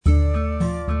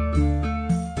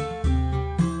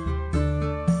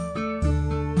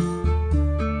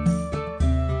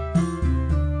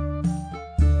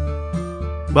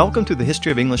Welcome to the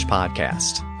History of English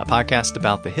podcast, a podcast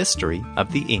about the history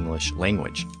of the English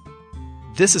language.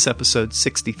 This is episode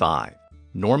 65,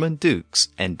 Norman Dukes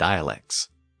and Dialects.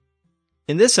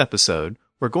 In this episode,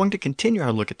 we're going to continue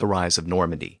our look at the rise of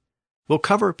Normandy. We'll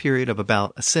cover a period of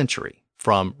about a century,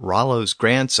 from Rollo's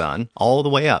grandson all the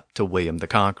way up to William the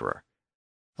Conqueror.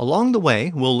 Along the way,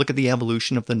 we'll look at the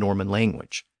evolution of the Norman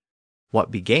language.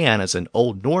 What began as an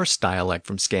Old Norse dialect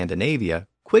from Scandinavia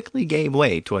quickly gave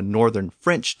way to a Northern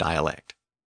French dialect,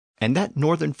 and that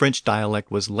Northern French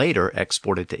dialect was later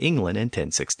exported to England in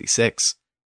 1066,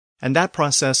 and that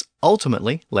process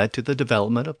ultimately led to the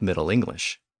development of Middle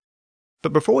English.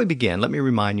 But before we begin, let me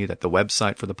remind you that the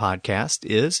website for the podcast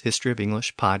is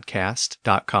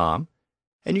historyofenglishpodcast.com,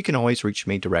 and you can always reach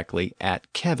me directly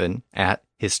at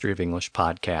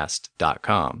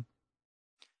kevin@historyofenglishpodcast.com.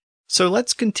 So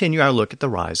let's continue our look at the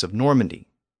rise of Normandy.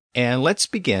 And let's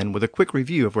begin with a quick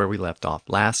review of where we left off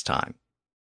last time.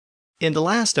 In the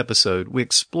last episode, we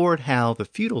explored how the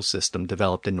feudal system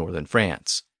developed in northern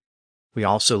France. We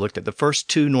also looked at the first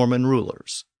two Norman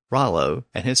rulers, Rollo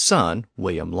and his son,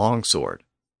 William Longsword.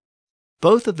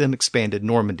 Both of them expanded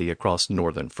Normandy across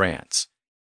northern France.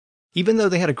 Even though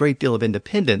they had a great deal of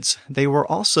independence, they were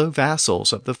also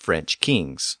vassals of the French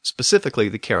kings, specifically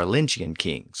the Carolingian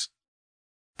kings.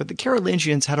 But the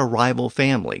Carolingians had a rival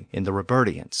family in the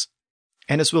Robertians.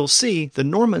 And as we'll see, the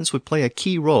Normans would play a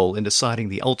key role in deciding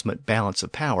the ultimate balance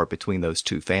of power between those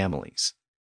two families.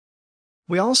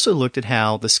 We also looked at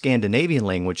how the Scandinavian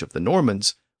language of the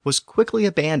Normans was quickly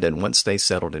abandoned once they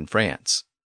settled in France.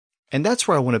 And that's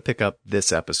where I want to pick up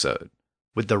this episode,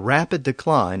 with the rapid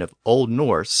decline of Old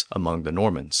Norse among the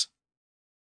Normans.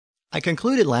 I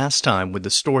concluded last time with the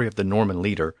story of the Norman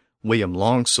leader, William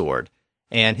Longsword,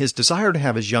 and his desire to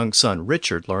have his young son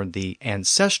Richard learn the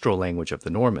ancestral language of the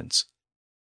Normans.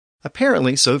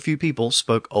 Apparently, so few people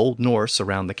spoke Old Norse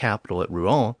around the capital at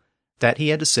Rouen that he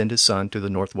had to send his son to the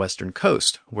northwestern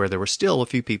coast, where there were still a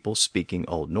few people speaking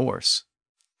Old Norse.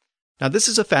 Now, this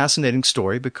is a fascinating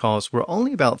story because we're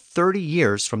only about 30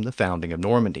 years from the founding of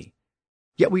Normandy,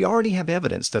 yet we already have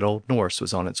evidence that Old Norse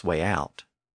was on its way out.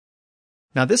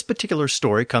 Now, this particular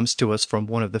story comes to us from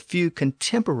one of the few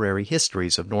contemporary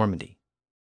histories of Normandy.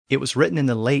 It was written in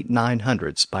the late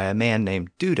 900s by a man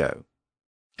named Dudo.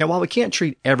 And while we can't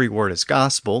treat every word as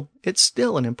gospel, it's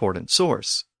still an important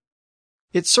source.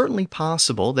 It's certainly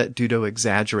possible that Dudo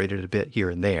exaggerated a bit here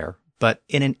and there, but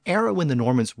in an era when the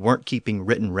Normans weren't keeping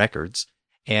written records,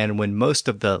 and when most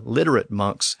of the literate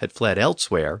monks had fled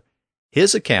elsewhere,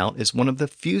 his account is one of the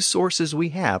few sources we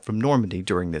have from Normandy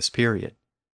during this period.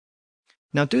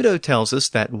 Now, Dudo tells us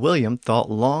that William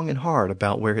thought long and hard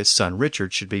about where his son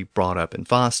Richard should be brought up and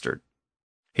fostered.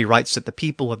 He writes that the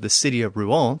people of the city of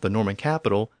Rouen, the Norman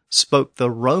capital, spoke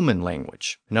the Roman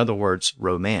language, in other words,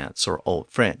 Romance or Old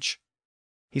French.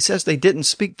 He says they didn't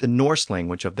speak the Norse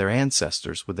language of their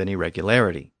ancestors with any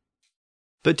regularity.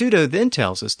 But Dudo then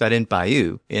tells us that in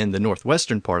Bayeux, in the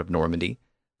northwestern part of Normandy,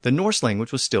 the Norse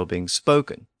language was still being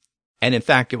spoken, and in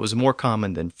fact it was more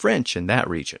common than French in that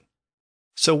region.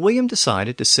 So William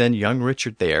decided to send young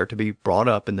Richard there to be brought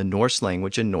up in the Norse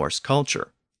language and Norse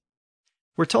culture.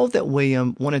 We're told that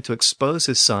William wanted to expose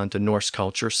his son to Norse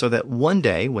culture so that one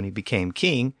day, when he became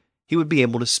king, he would be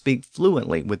able to speak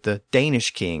fluently with the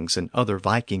Danish kings and other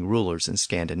Viking rulers in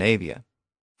Scandinavia.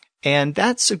 And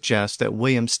that suggests that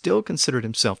William still considered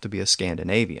himself to be a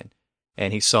Scandinavian,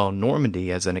 and he saw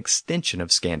Normandy as an extension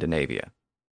of Scandinavia.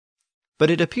 But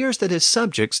it appears that his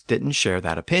subjects didn't share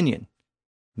that opinion.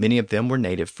 Many of them were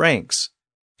native Franks,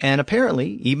 and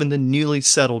apparently even the newly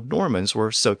settled Normans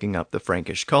were soaking up the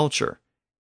Frankish culture.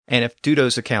 And if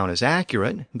Dudo's account is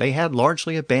accurate, they had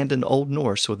largely abandoned Old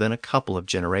Norse within a couple of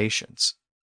generations.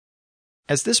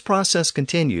 As this process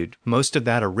continued, most of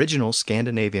that original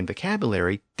Scandinavian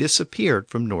vocabulary disappeared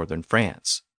from northern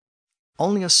France.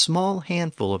 Only a small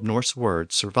handful of Norse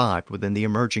words survived within the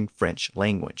emerging French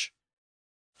language.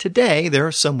 Today, there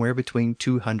are somewhere between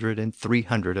 200 and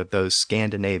 300 of those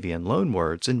Scandinavian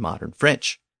loanwords in modern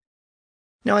French.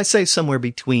 Now, I say somewhere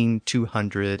between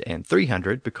 200 and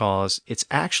 300 because it's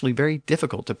actually very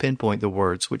difficult to pinpoint the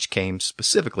words which came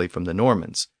specifically from the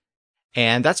Normans.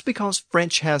 And that's because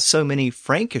French has so many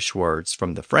Frankish words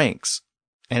from the Franks.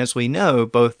 And as we know,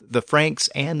 both the Franks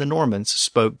and the Normans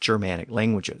spoke Germanic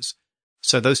languages.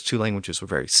 So those two languages were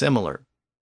very similar.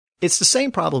 It's the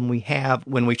same problem we have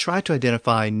when we try to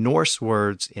identify Norse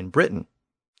words in Britain.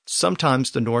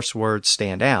 Sometimes the Norse words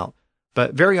stand out,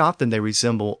 but very often they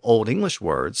resemble Old English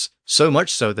words, so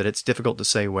much so that it's difficult to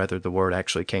say whether the word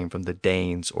actually came from the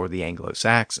Danes or the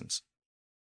Anglo-Saxons.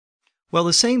 Well,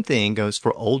 the same thing goes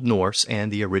for Old Norse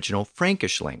and the original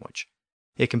Frankish language.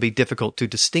 it can be difficult to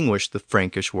distinguish the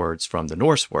Frankish words from the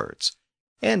Norse words.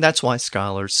 And that's why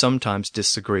scholars sometimes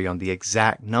disagree on the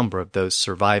exact number of those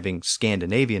surviving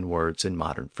Scandinavian words in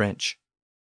modern French.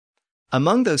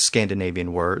 Among those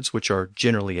Scandinavian words, which are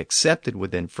generally accepted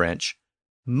within French,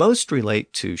 most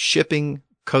relate to shipping,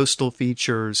 coastal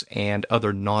features, and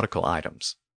other nautical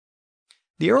items.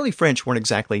 The early French weren't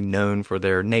exactly known for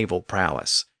their naval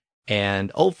prowess,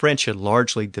 and Old French had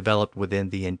largely developed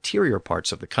within the interior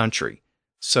parts of the country,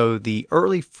 so the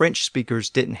early French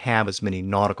speakers didn't have as many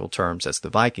nautical terms as the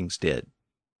Vikings did.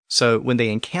 So when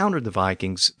they encountered the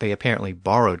Vikings, they apparently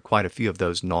borrowed quite a few of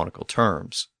those nautical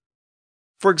terms.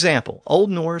 For example,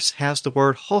 Old Norse has the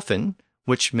word hofen,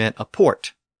 which meant a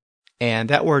port, and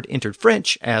that word entered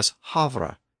French as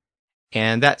havre.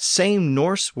 And that same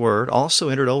Norse word also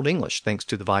entered Old English thanks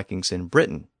to the Vikings in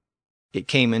Britain. It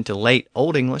came into late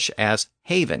Old English as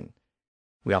haven.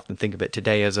 We often think of it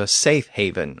today as a safe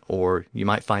haven, or you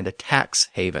might find a tax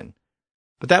haven.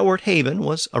 But that word haven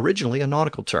was originally a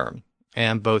nautical term,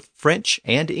 and both French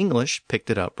and English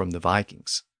picked it up from the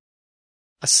Vikings.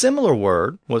 A similar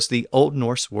word was the Old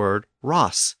Norse word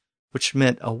ras, which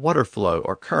meant a water flow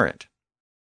or current.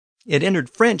 It entered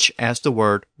French as the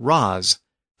word ras,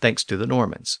 thanks to the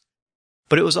Normans.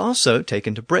 But it was also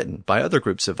taken to Britain by other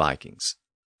groups of Vikings,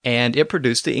 and it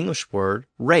produced the English word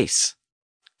race.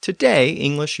 Today,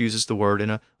 English uses the word in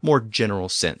a more general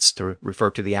sense to refer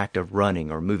to the act of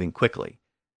running or moving quickly,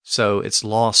 so it's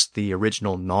lost the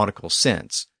original nautical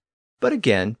sense. But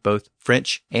again, both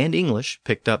French and English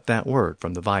picked up that word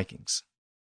from the Vikings.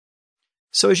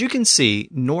 So as you can see,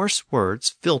 Norse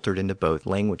words filtered into both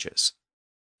languages,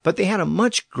 but they had a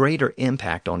much greater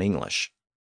impact on English.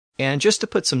 And just to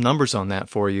put some numbers on that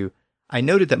for you, I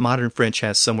noted that modern French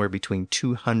has somewhere between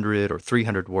 200 or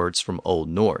 300 words from Old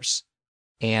Norse.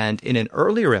 And in an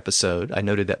earlier episode, I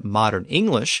noted that modern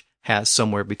English has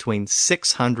somewhere between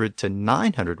 600 to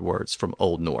 900 words from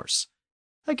Old Norse.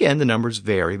 Again, the numbers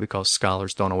vary because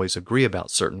scholars don't always agree about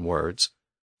certain words,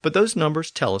 but those numbers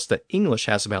tell us that English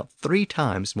has about 3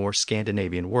 times more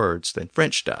Scandinavian words than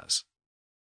French does.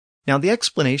 Now, the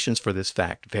explanations for this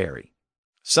fact vary.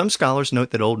 Some scholars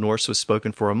note that Old Norse was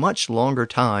spoken for a much longer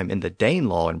time in the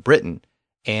Danelaw in Britain,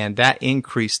 and that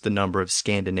increased the number of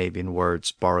Scandinavian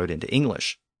words borrowed into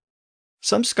English.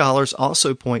 Some scholars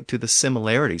also point to the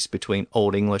similarities between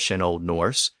Old English and Old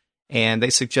Norse, and they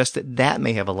suggest that that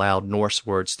may have allowed Norse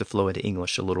words to flow into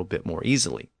English a little bit more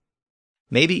easily.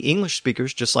 Maybe English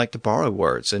speakers just like to borrow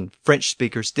words, and French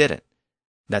speakers didn't.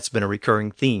 That's been a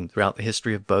recurring theme throughout the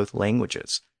history of both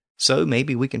languages. So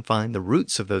maybe we can find the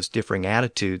roots of those differing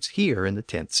attitudes here in the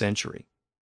 10th century.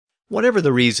 Whatever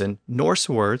the reason, Norse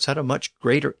words had a much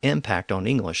greater impact on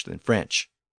English than French.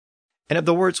 And of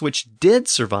the words which did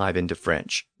survive into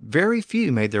French, very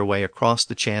few made their way across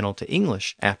the Channel to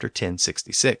English after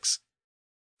 1066.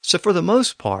 So for the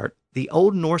most part, the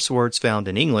Old Norse words found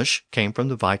in English came from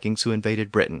the Vikings who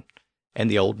invaded Britain,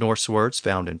 and the Old Norse words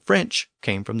found in French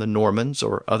came from the Normans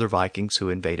or other Vikings who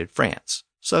invaded France.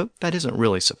 So that isn't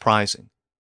really surprising.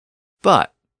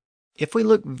 But if we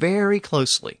look very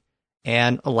closely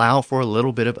and allow for a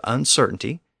little bit of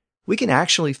uncertainty, we can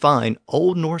actually find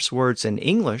Old Norse words in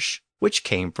English which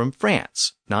came from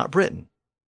France, not Britain.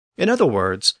 In other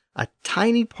words, a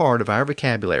tiny part of our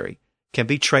vocabulary can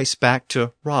be traced back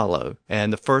to Rollo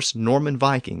and the first Norman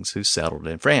Vikings who settled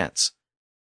in France.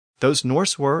 Those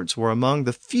Norse words were among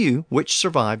the few which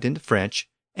survived into French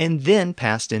and then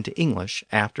passed into English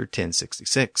after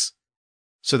 1066.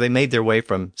 So they made their way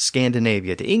from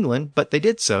Scandinavia to England, but they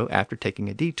did so after taking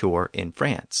a detour in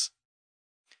France.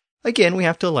 Again, we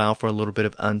have to allow for a little bit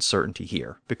of uncertainty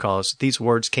here, because these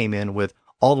words came in with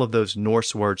all of those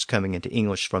Norse words coming into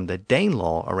English from the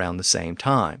Danelaw around the same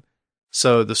time.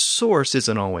 So the source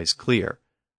isn't always clear,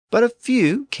 but a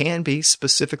few can be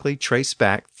specifically traced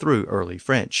back through early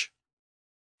French.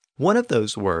 One of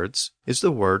those words is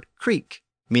the word creek,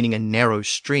 meaning a narrow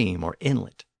stream or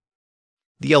inlet.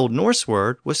 The Old Norse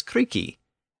word was kriki,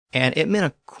 and it meant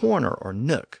a corner or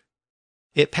nook.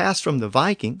 It passed from the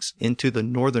Vikings into the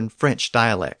northern French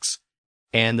dialects,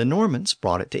 and the Normans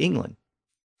brought it to England.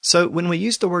 So when we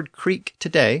use the word creek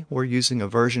today, we're using a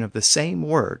version of the same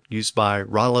word used by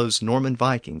Rollo's Norman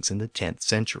Vikings in the 10th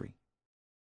century.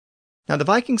 Now the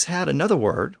Vikings had another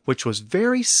word which was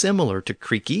very similar to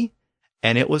creaky,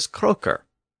 and it was kroker.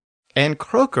 And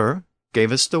kroker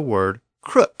gave us the word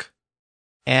crook.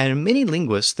 And many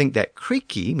linguists think that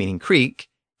creaky, meaning creek,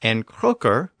 and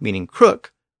kroker, meaning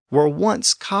crook, were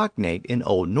once cognate in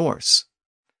Old Norse.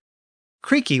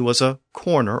 Creaky was a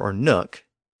corner or nook,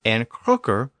 and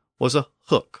kroker was a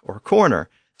hook or corner,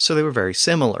 so they were very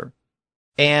similar.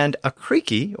 And a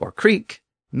creaky or creek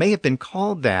may have been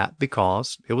called that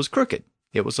because it was crooked.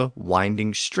 It was a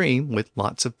winding stream with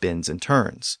lots of bends and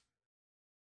turns.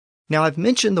 Now, I've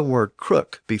mentioned the word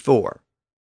crook before.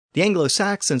 The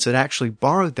Anglo-Saxons had actually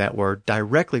borrowed that word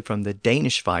directly from the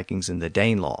Danish Vikings in the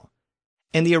Danelaw.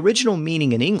 And the original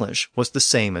meaning in English was the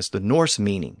same as the Norse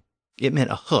meaning. It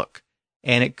meant a hook,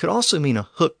 and it could also mean a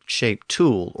hook-shaped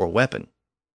tool or weapon.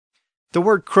 The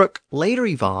word crook later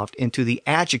evolved into the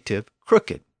adjective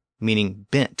crooked, meaning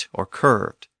bent or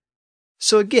curved.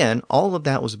 So again, all of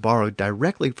that was borrowed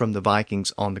directly from the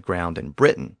Vikings on the ground in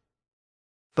Britain.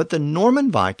 But the Norman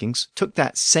Vikings took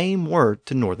that same word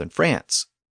to northern France.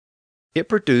 It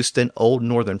produced an Old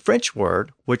Northern French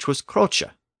word, which was croche.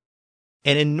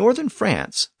 And in northern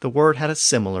France, the word had a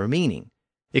similar meaning.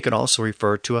 It could also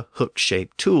refer to a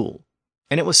hook-shaped tool,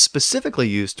 and it was specifically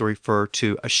used to refer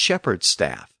to a shepherd's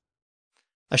staff.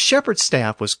 A shepherd's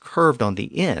staff was curved on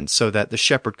the end so that the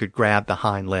shepherd could grab the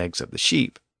hind legs of the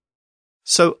sheep.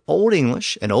 So Old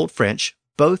English and Old French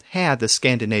both had the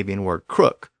Scandinavian word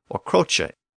crook or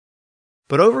croche.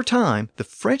 But over time, the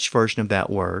French version of that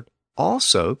word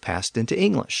also passed into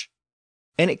English,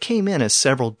 and it came in as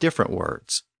several different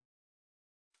words.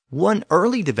 One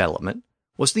early development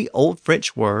was the Old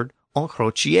French word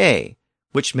encrocher,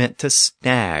 which meant to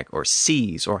snag or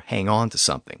seize or hang on to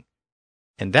something.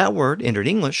 And that word entered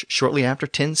English shortly after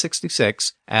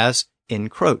 1066 as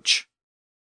encroach.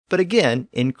 But again,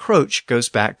 encroach goes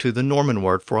back to the Norman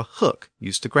word for a hook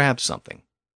used to grab something.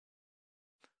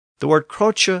 The word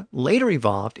croche later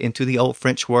evolved into the Old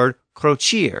French word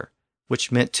crochir,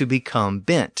 which meant to become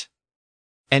bent.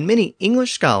 And many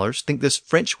English scholars think this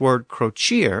French word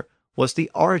crochir was the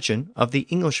origin of the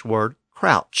English word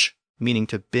crouch, meaning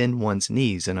to bend one's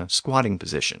knees in a squatting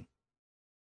position.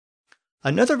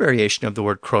 Another variation of the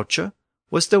word croche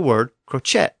was the word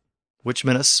crochet, which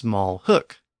meant a small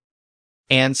hook.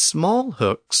 And small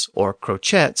hooks, or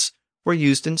crochets, were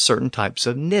used in certain types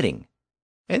of knitting.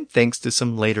 And thanks to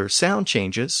some later sound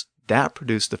changes, that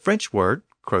produced the French word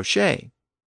crochet.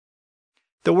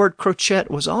 The word crochet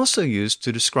was also used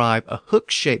to describe a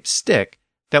hook-shaped stick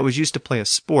that was used to play a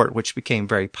sport which became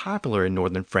very popular in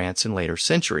northern France in later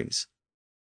centuries.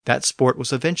 That sport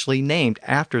was eventually named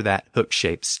after that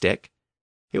hook-shaped stick.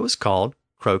 It was called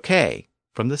croquet,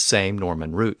 from the same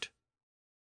Norman root.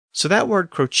 So that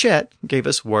word crochet gave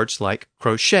us words like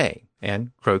crochet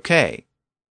and croquet,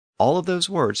 all of those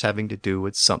words having to do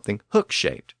with something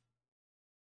hook-shaped.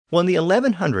 Well, in the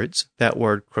 1100s, that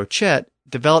word crochet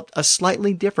developed a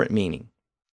slightly different meaning.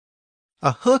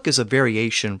 A hook is a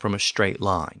variation from a straight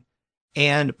line,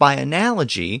 and by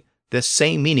analogy, this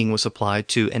same meaning was applied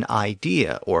to an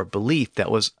idea or belief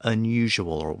that was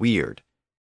unusual or weird.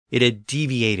 It had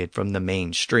deviated from the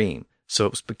mainstream, so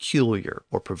it was peculiar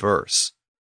or perverse.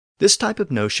 This type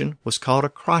of notion was called a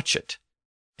crotchet,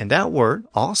 and that word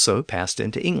also passed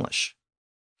into English.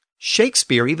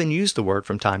 Shakespeare even used the word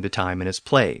from time to time in his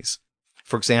plays.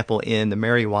 For example, in The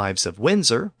Merry Wives of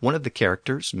Windsor, one of the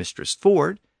characters, Mistress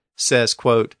Ford, says,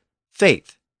 quote,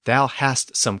 "Faith, thou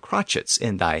hast some crotchets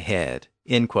in thy head,"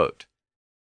 end quote.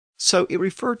 So it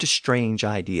referred to strange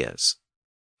ideas.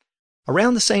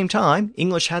 Around the same time,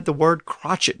 English had the word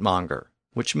crotchetmonger,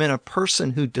 which meant a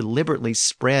person who deliberately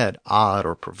spread odd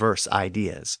or perverse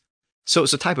ideas. So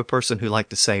it's a type of person who liked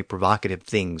to say provocative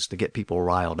things to get people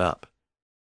riled up.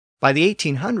 By the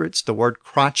 1800s, the word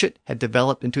crotchet had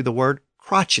developed into the word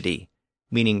crotchety,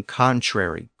 meaning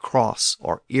contrary, cross,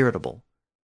 or irritable.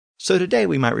 So today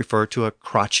we might refer to a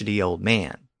crotchety old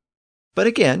man. But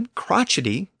again,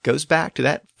 crotchety goes back to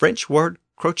that French word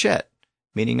crochet,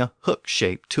 meaning a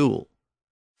hook-shaped tool.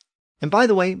 And by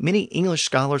the way, many English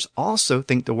scholars also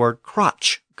think the word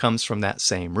crotch comes from that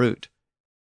same root.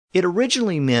 It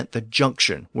originally meant the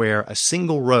junction where a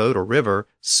single road or river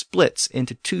splits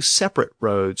into two separate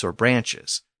roads or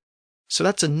branches. So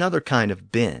that's another kind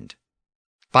of bend.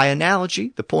 By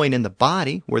analogy, the point in the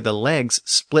body where the legs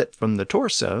split from the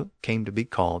torso came to be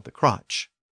called the crotch.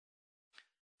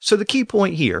 So the key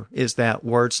point here is that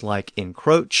words like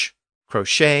encroach,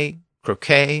 crochet,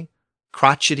 croquet,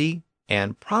 crotchety,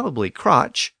 and probably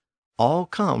crotch all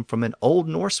come from an Old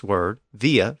Norse word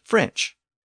via French.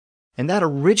 And that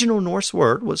original Norse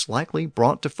word was likely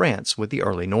brought to France with the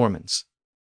early Normans.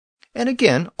 And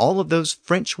again, all of those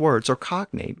French words are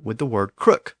cognate with the word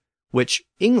crook, which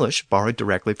English borrowed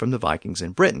directly from the Vikings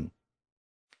in Britain.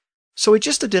 So we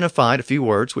just identified a few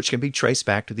words which can be traced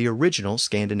back to the original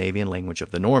Scandinavian language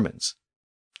of the Normans.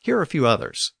 Here are a few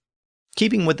others.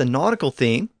 Keeping with the nautical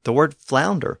theme, the word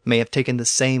flounder may have taken the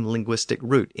same linguistic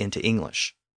root into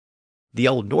English. The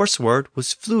Old Norse word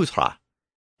was fludra.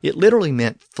 It literally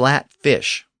meant flat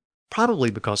fish,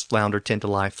 probably because flounder tend to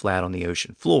lie flat on the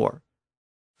ocean floor.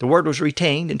 The word was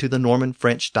retained into the Norman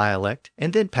French dialect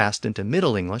and then passed into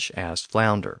Middle English as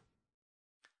flounder.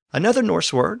 Another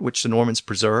Norse word which the Normans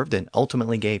preserved and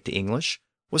ultimately gave to English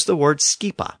was the word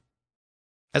skipa.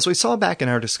 As we saw back in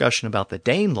our discussion about the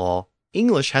Danelaw,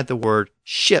 English had the word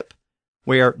ship,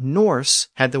 where Norse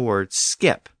had the word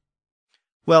skip.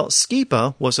 Well,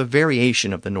 skipa was a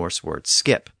variation of the Norse word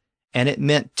skip, and it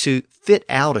meant to fit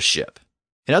out a ship.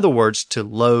 In other words, to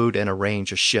load and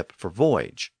arrange a ship for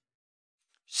voyage.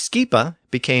 Skipa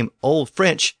became Old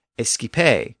French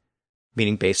esquipe,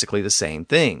 meaning basically the same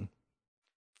thing.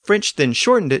 French then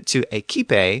shortened it to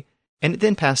équipe, and it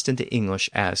then passed into English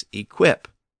as equip.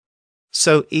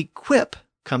 So equip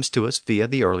comes to us via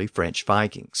the early French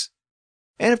Vikings.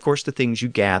 And of course, the things you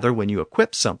gather when you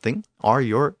equip something are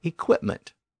your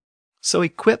equipment. So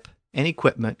equip and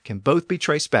equipment can both be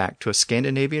traced back to a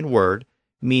Scandinavian word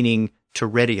meaning to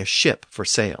ready a ship for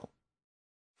sail.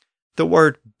 The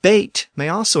word bait may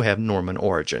also have Norman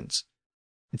origins.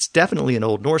 It's definitely an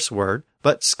Old Norse word,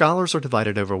 but scholars are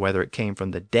divided over whether it came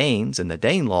from the Danes in the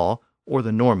Danelaw or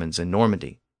the Normans in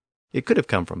Normandy. It could have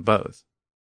come from both.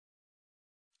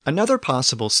 Another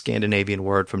possible Scandinavian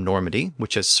word from Normandy,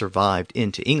 which has survived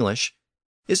into English,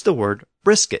 is the word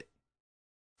brisket.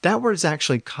 That word is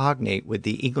actually cognate with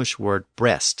the English word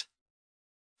breast.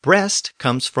 Breast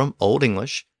comes from Old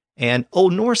English, and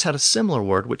Old Norse had a similar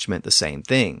word which meant the same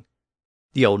thing.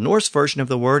 The Old Norse version of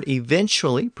the word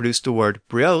eventually produced the word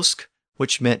briosk,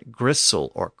 which meant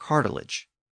gristle or cartilage.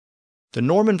 The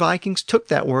Norman Vikings took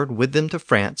that word with them to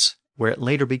France, where it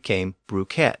later became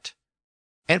bruquette.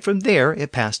 And from there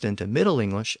it passed into Middle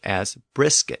English as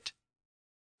brisket.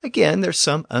 Again, there's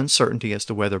some uncertainty as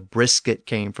to whether brisket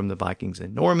came from the Vikings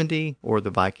in Normandy or the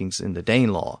Vikings in the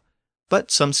Danelaw,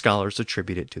 but some scholars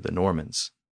attribute it to the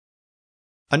Normans.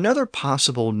 Another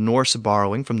possible Norse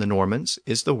borrowing from the Normans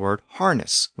is the word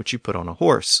harness, which you put on a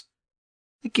horse.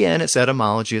 Again, its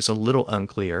etymology is a little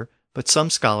unclear, but some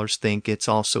scholars think it's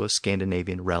also a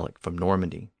Scandinavian relic from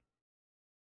Normandy.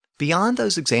 Beyond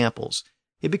those examples,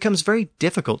 it becomes very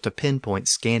difficult to pinpoint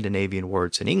Scandinavian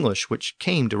words in English which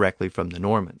came directly from the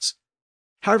Normans.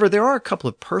 However, there are a couple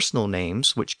of personal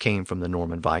names which came from the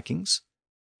Norman Vikings.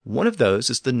 One of those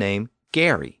is the name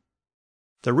Gary.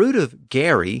 The root of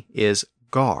Gary is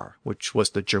gar, which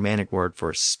was the Germanic word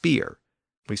for spear.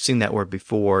 We've seen that word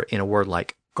before in a word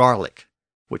like garlic,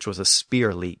 which was a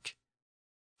spear leek.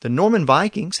 The Norman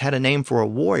Vikings had a name for a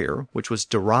warrior, which was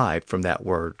derived from that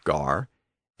word gar,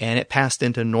 and it passed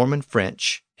into Norman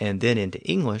French and then into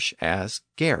English as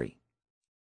Gary.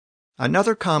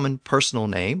 Another common personal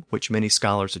name, which many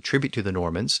scholars attribute to the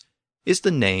Normans, is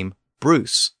the name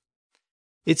Bruce.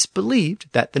 It's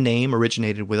believed that the name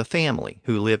originated with a family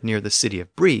who lived near the city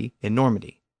of Brie in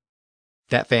Normandy.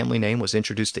 That family name was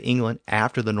introduced to England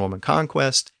after the Norman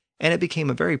Conquest, and it became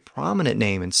a very prominent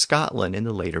name in Scotland in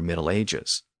the later Middle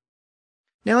Ages.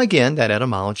 Now again, that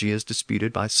etymology is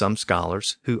disputed by some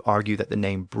scholars who argue that the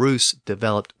name Bruce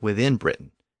developed within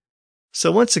Britain.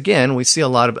 So once again, we see a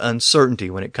lot of uncertainty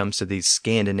when it comes to these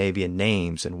Scandinavian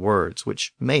names and words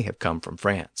which may have come from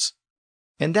France.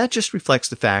 And that just reflects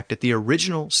the fact that the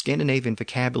original Scandinavian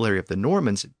vocabulary of the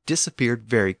Normans disappeared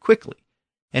very quickly,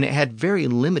 and it had very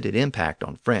limited impact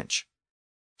on French.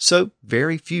 So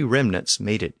very few remnants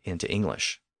made it into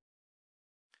English.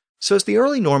 So as the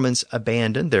early Normans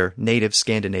abandoned their native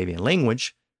Scandinavian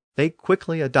language, they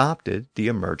quickly adopted the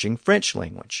emerging French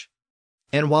language.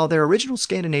 And while their original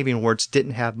Scandinavian words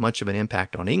didn't have much of an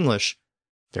impact on English,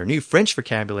 their new French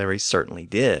vocabulary certainly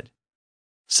did.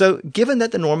 So, given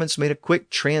that the Normans made a quick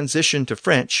transition to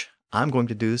French, I'm going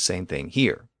to do the same thing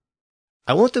here.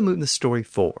 I want to move the story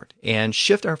forward and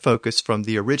shift our focus from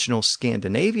the original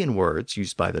Scandinavian words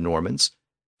used by the Normans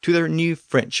to their new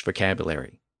French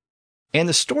vocabulary. And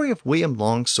the story of William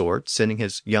Longsword sending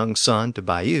his young son to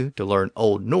Bayeux to learn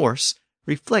Old Norse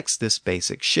reflects this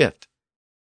basic shift.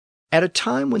 At a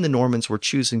time when the Normans were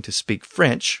choosing to speak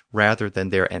French rather than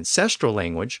their ancestral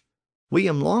language,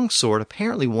 William Longsword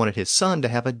apparently wanted his son to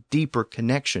have a deeper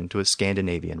connection to his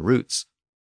Scandinavian roots.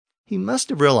 He must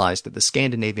have realized that the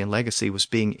Scandinavian legacy was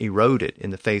being eroded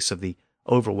in the face of the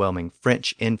overwhelming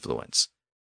French influence.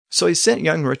 So he sent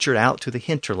young Richard out to the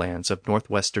hinterlands of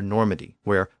northwestern Normandy,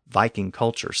 where Viking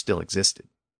culture still existed.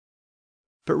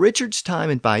 But Richard's time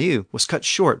in Bayeux was cut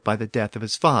short by the death of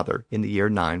his father in the year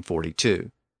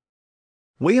 942.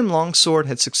 William Longsword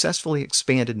had successfully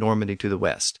expanded Normandy to the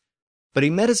west, but he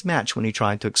met his match when he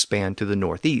tried to expand to the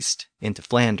northeast, into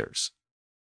Flanders.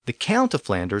 The Count of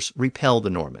Flanders repelled the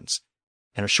Normans,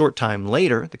 and a short time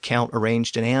later the Count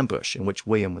arranged an ambush in which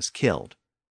William was killed.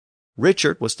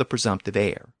 Richard was the presumptive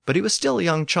heir, but he was still a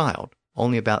young child,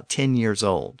 only about 10 years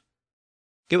old.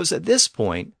 It was at this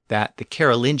point that the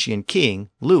Carolingian king,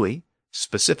 Louis,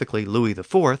 specifically Louis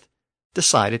IV,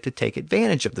 decided to take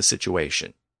advantage of the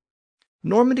situation.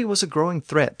 Normandy was a growing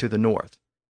threat to the north,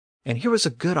 and here was a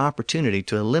good opportunity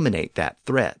to eliminate that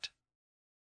threat.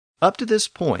 Up to this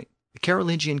point, the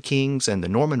Carolingian kings and the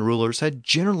Norman rulers had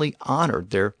generally honored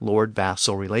their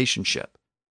lord-vassal relationship.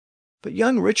 But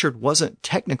young Richard wasn't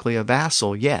technically a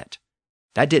vassal yet.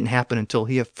 That didn't happen until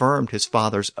he affirmed his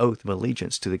father's oath of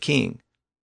allegiance to the king.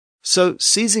 So,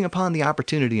 seizing upon the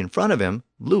opportunity in front of him,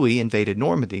 Louis invaded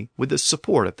Normandy with the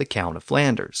support of the Count of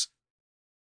Flanders.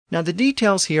 Now, the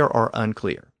details here are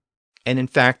unclear, and in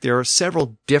fact there are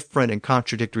several different and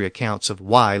contradictory accounts of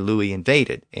why Louis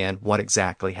invaded and what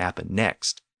exactly happened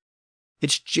next.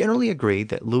 It's generally agreed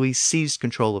that Louis seized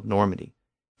control of Normandy,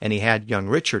 and he had young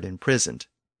Richard imprisoned.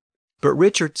 But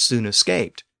Richard soon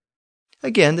escaped.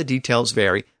 Again, the details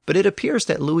vary, but it appears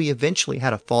that Louis eventually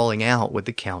had a falling out with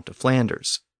the Count of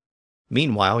Flanders.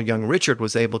 Meanwhile, young Richard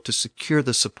was able to secure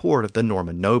the support of the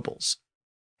Norman nobles,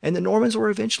 and the Normans were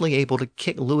eventually able to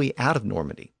kick Louis out of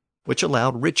Normandy, which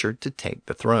allowed Richard to take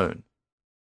the throne.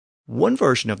 One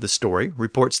version of the story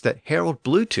reports that Harold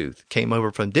Bluetooth came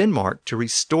over from Denmark to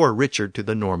restore Richard to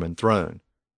the Norman throne.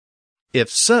 If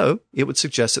so, it would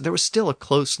suggest that there was still a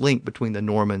close link between the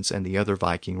Normans and the other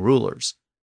Viking rulers.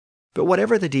 But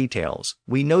whatever the details,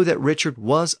 we know that Richard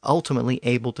was ultimately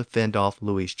able to fend off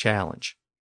Louis's challenge.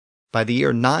 By the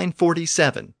year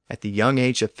 947, at the young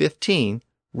age of 15,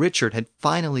 Richard had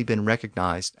finally been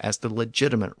recognized as the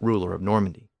legitimate ruler of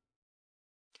Normandy.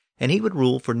 And he would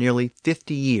rule for nearly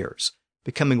 50 years,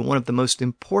 becoming one of the most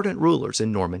important rulers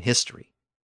in Norman history.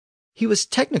 He was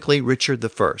technically Richard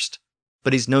I,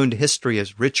 but he's known to history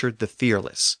as Richard the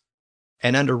Fearless.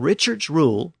 And under Richard's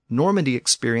rule, Normandy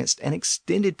experienced an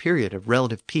extended period of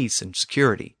relative peace and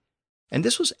security. And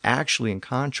this was actually in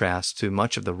contrast to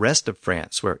much of the rest of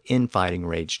France where infighting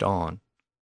raged on.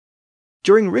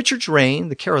 During Richard's reign,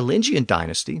 the Carolingian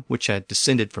dynasty, which had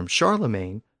descended from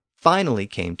Charlemagne, finally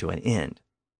came to an end.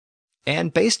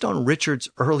 And based on Richard's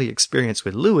early experience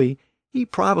with Louis, he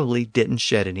probably didn't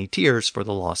shed any tears for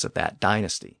the loss of that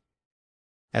dynasty.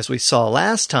 As we saw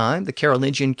last time, the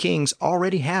Carolingian kings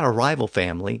already had a rival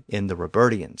family in the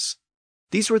Robertians.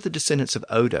 These were the descendants of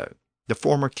Odo, the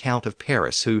former Count of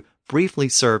Paris, who briefly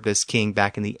served as king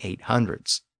back in the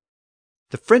 800s.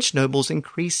 The French nobles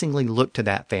increasingly looked to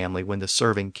that family when the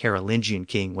serving Carolingian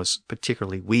king was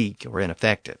particularly weak or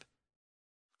ineffective.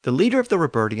 The leader of the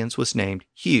Robertians was named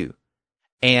Hugh,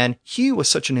 and Hugh was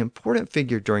such an important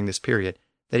figure during this period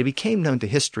that he became known to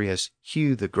history as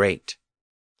Hugh the Great.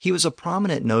 He was a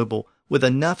prominent noble with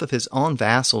enough of his own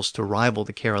vassals to rival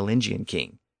the Carolingian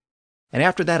king. And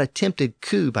after that attempted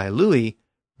coup by Louis,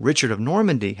 Richard of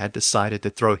Normandy had decided to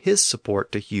throw his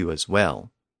support to Hugh as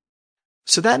well.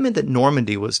 So that meant that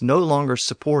Normandy was no longer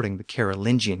supporting the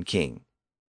Carolingian king.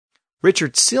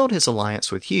 Richard sealed his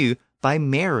alliance with Hugh by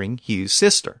marrying Hugh's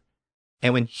sister.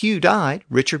 And when Hugh died,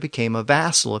 Richard became a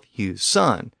vassal of Hugh's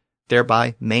son,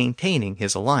 thereby maintaining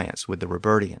his alliance with the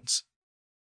Robertians.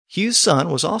 Hugh's son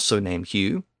was also named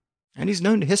Hugh, and he's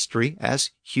known to history as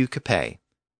Hugh Capet.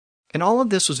 And all of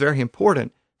this was very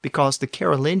important because the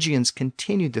Carolingians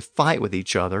continued to fight with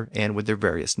each other and with their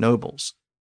various nobles.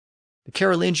 The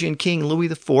Carolingian king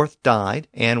Louis IV died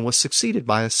and was succeeded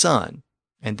by a son,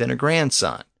 and then a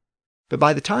grandson. But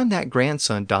by the time that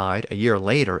grandson died a year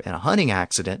later in a hunting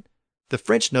accident, the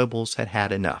French nobles had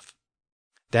had enough.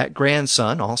 That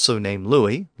grandson, also named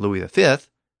Louis V,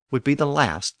 would be the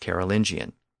last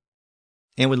Carolingian.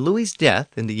 And with Louis's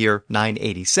death in the year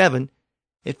 987,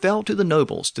 it fell to the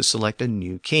nobles to select a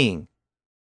new king.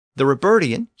 The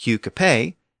Robertian, Hugh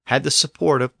Capet, had the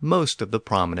support of most of the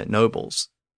prominent nobles,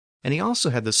 and he also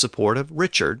had the support of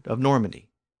Richard of Normandy.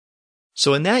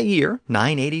 So in that year,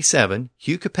 987,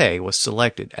 Hugh Capet was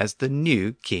selected as the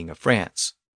new king of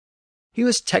France. He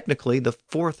was technically the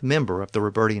fourth member of the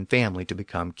Robertian family to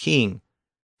become king,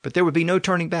 but there would be no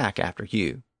turning back after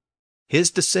Hugh. His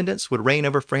descendants would reign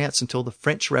over France until the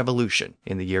French Revolution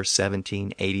in the year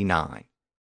 1789.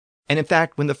 And in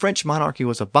fact, when the French monarchy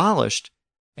was abolished,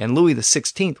 and Louis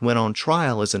XVI went on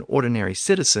trial as an ordinary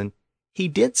citizen, he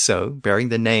did so bearing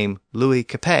the name Louis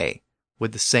Capet,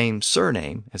 with the same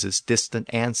surname as his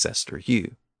distant ancestor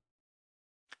Hugh.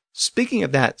 Speaking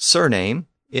of that surname,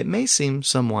 it may seem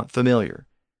somewhat familiar.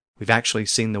 We've actually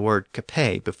seen the word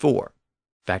Capet before.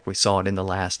 In fact, we saw it in the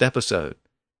last episode.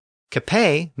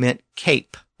 Capet meant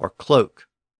cape or cloak,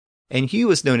 and Hugh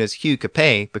was known as Hugh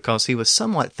Capet because he was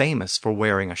somewhat famous for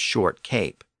wearing a short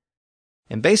cape.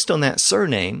 And based on that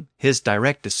surname, his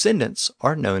direct descendants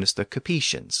are known as the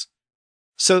Capetians.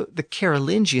 So the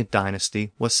Carolingian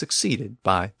dynasty was succeeded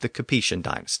by the Capetian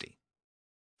dynasty.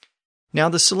 Now,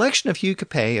 the selection of Hugh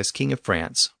Capet as King of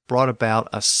France brought about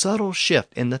a subtle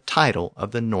shift in the title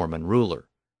of the Norman ruler.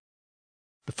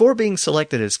 Before being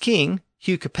selected as king,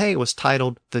 Hugh Capet was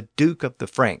titled the Duke of the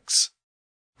Franks.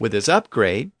 With his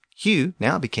upgrade, Hugh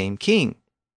now became king.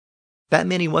 That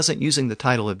meant he wasn't using the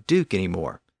title of duke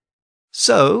anymore.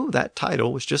 So that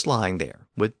title was just lying there,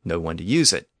 with no one to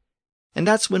use it. And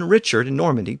that's when Richard in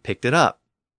Normandy picked it up.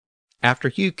 After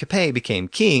Hugh Capet became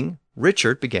king,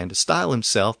 Richard began to style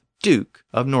himself Duke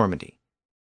of Normandy.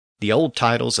 The old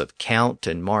titles of Count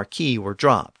and Marquis were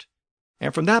dropped,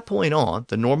 and from that point on,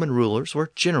 the Norman rulers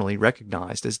were generally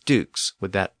recognized as dukes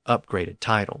with that upgraded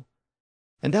title.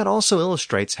 And that also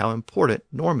illustrates how important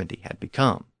Normandy had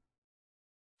become.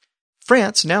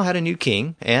 France now had a new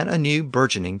king and a new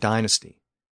burgeoning dynasty.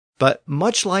 But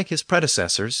much like his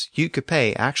predecessors, Hugh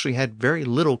Capet actually had very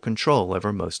little control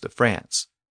over most of France.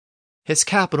 His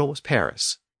capital was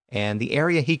Paris, and the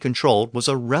area he controlled was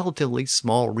a relatively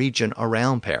small region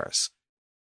around Paris.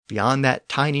 Beyond that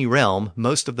tiny realm,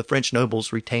 most of the French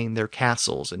nobles retained their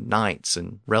castles and knights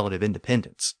and relative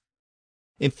independence.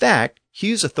 In fact,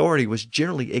 Hugh's authority was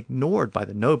generally ignored by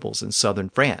the nobles in southern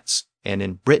France and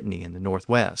in Brittany in the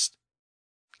northwest.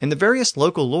 And the various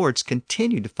local lords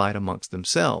continued to fight amongst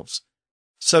themselves.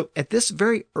 So at this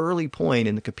very early point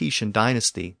in the Capetian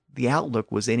dynasty, the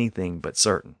outlook was anything but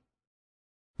certain.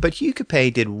 But Hugh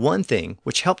Capet did one thing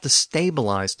which helped to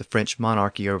stabilize the French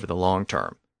monarchy over the long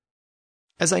term.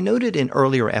 As I noted in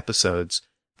earlier episodes,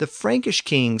 the Frankish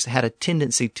kings had a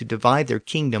tendency to divide their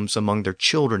kingdoms among their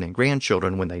children and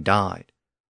grandchildren when they died.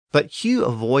 But Hugh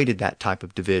avoided that type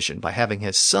of division by having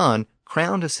his son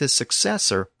crowned as his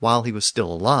successor while he was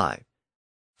still alive.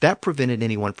 That prevented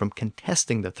anyone from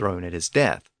contesting the throne at his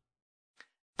death.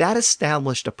 That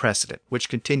established a precedent which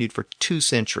continued for 2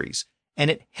 centuries,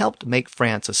 and it helped make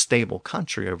France a stable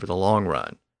country over the long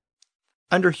run.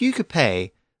 Under Hugh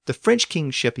Capet, the French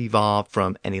kingship evolved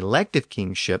from an elective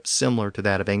kingship similar to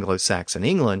that of Anglo-Saxon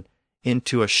England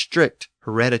into a strict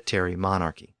hereditary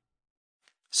monarchy.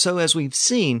 So as we've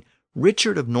seen,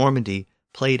 Richard of Normandy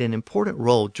played an important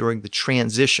role during the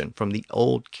transition from the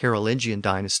old Carolingian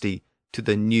dynasty to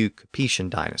the new Capetian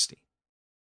dynasty.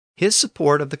 His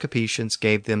support of the Capetians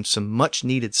gave them some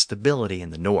much-needed stability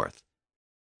in the north.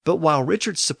 But while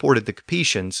Richard supported the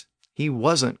Capetians, he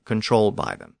wasn't controlled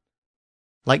by them.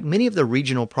 Like many of the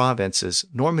regional provinces,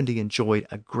 Normandy enjoyed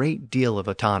a great deal of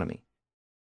autonomy.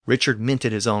 Richard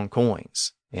minted his own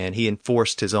coins, and he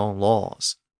enforced his own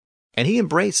laws. And he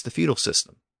embraced the feudal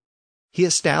system. He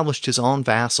established his own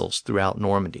vassals throughout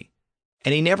Normandy,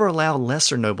 and he never allowed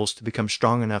lesser nobles to become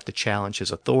strong enough to challenge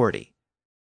his authority.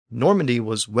 Normandy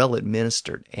was well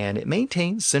administered, and it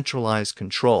maintained centralized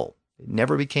control. It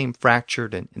never became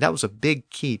fractured, and that was a big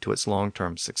key to its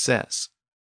long-term success.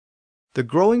 The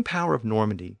growing power of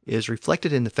Normandy is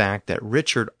reflected in the fact that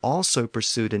Richard also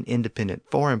pursued an independent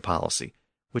foreign policy,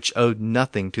 which owed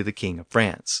nothing to the King of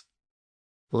France.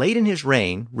 Late in his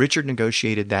reign, Richard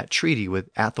negotiated that treaty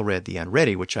with Athelred the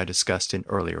Unready, which I discussed in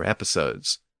earlier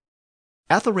episodes.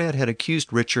 Athelred had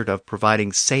accused Richard of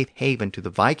providing safe haven to the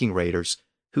Viking raiders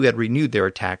who had renewed their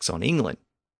attacks on England.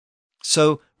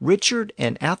 So Richard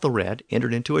and Athelred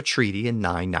entered into a treaty in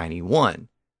 991.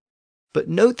 But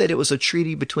note that it was a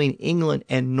treaty between England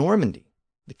and Normandy.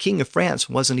 The King of France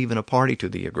wasn't even a party to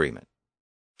the agreement.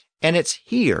 And it's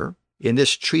here, in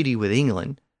this treaty with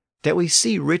England, that we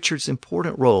see Richard's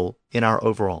important role in our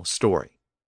overall story.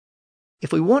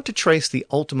 If we want to trace the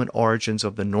ultimate origins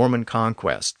of the Norman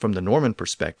conquest from the Norman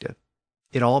perspective,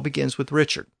 it all begins with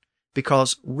Richard,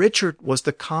 because Richard was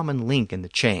the common link in the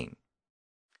chain.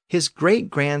 His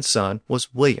great-grandson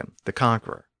was William the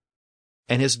Conqueror,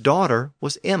 and his daughter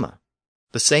was Emma,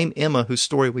 the same Emma whose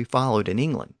story we followed in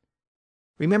England.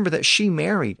 Remember that she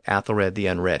married Athelred the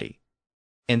Unready,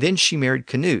 and then she married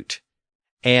Canute,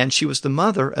 and she was the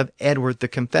mother of Edward the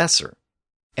Confessor.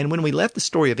 And when we left the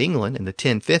story of England in the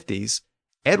 1050s,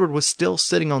 Edward was still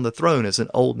sitting on the throne as an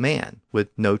old man with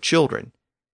no children,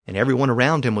 and everyone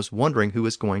around him was wondering who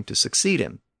was going to succeed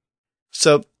him.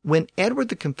 So when Edward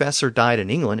the Confessor died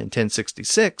in England in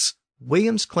 1066,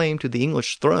 William's claim to the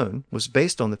English throne was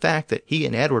based on the fact that he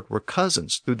and Edward were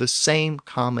cousins through the same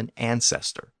common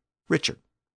ancestor, Richard.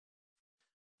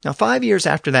 Now, 5 years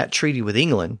after that treaty with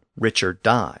England, Richard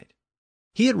died.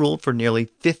 He had ruled for nearly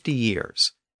 50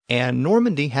 years, and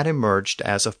Normandy had emerged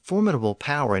as a formidable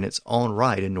power in its own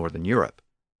right in northern Europe.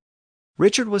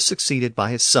 Richard was succeeded by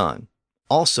his son,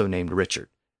 also named Richard,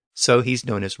 so he's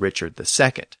known as Richard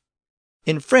II.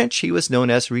 In French, he was known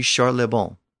as Richard le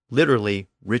Bon, literally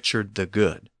Richard the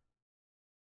Good.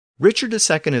 Richard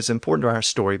II is important to our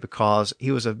story because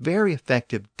he was a very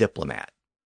effective diplomat.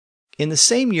 In the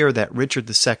same year that Richard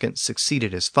II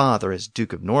succeeded his father as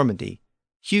Duke of Normandy,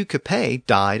 Hugh Capet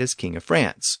died as King of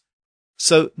France.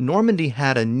 So Normandy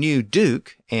had a new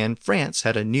duke and France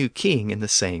had a new king in the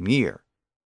same year.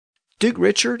 Duke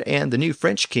Richard and the new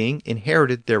French king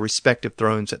inherited their respective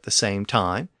thrones at the same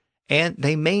time, and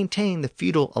they maintained the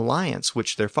feudal alliance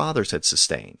which their fathers had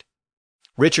sustained.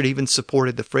 Richard even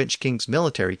supported the French king's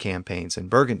military campaigns in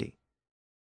Burgundy.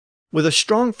 With a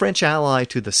strong French ally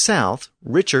to the south,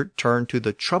 Richard turned to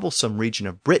the troublesome region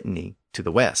of Brittany to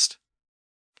the west.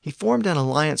 He formed an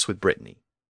alliance with Brittany.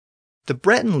 The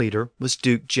Breton leader was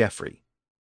Duke Geoffrey,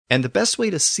 and the best way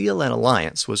to seal an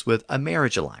alliance was with a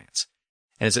marriage alliance.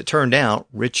 And as it turned out,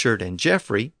 Richard and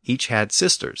Geoffrey each had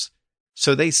sisters,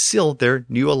 so they sealed their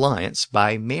new alliance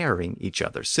by marrying each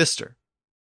other's sister.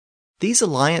 These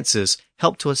alliances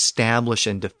helped to establish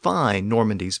and define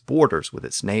Normandy's borders with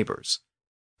its neighbors.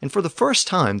 And for the first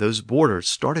time, those borders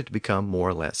started to become more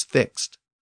or less fixed.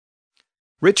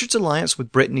 Richard's alliance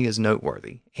with Brittany is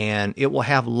noteworthy, and it will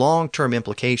have long-term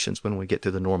implications when we get to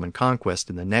the Norman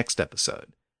Conquest in the next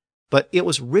episode. But it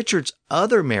was Richard's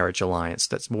other marriage alliance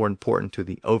that's more important to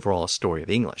the overall story of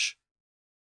English.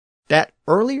 That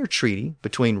earlier treaty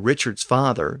between Richard's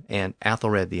father and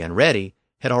Athelred the Unready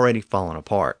had already fallen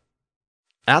apart.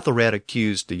 Athelred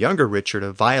accused the younger Richard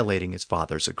of violating his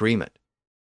father's agreement.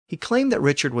 He claimed that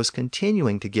Richard was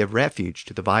continuing to give refuge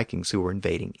to the Vikings who were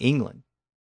invading England.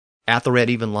 Athelred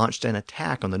even launched an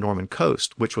attack on the Norman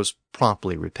coast, which was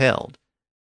promptly repelled.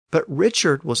 But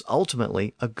Richard was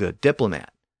ultimately a good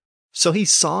diplomat, so he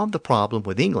solved the problem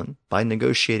with England by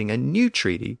negotiating a new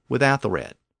treaty with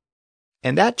Athelred.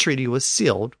 And that treaty was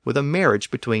sealed with a marriage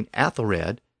between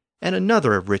Athelred and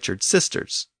another of Richard's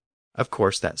sisters. Of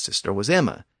course, that sister was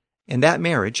Emma, and that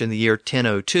marriage in the year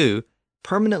 1002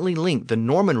 permanently linked the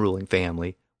Norman ruling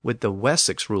family with the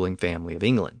Wessex ruling family of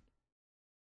England.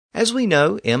 As we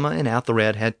know, Emma and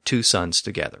Athelred had 2 sons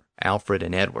together, Alfred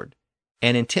and Edward.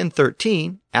 And in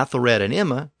 1013, Athelred and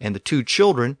Emma and the 2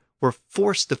 children were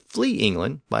forced to flee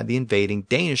England by the invading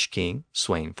Danish king,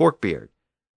 Sweyn Forkbeard.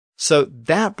 So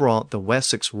that brought the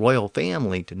Wessex royal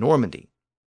family to Normandy.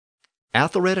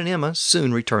 Athelred and Emma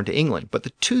soon returned to England, but the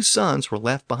 2 sons were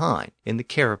left behind in the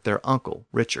care of their uncle,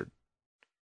 Richard.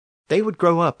 They would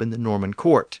grow up in the Norman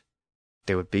court.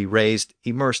 They would be raised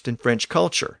immersed in French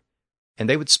culture, and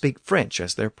they would speak French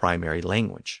as their primary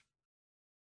language.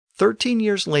 13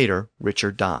 years later,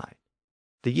 Richard died.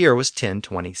 The year was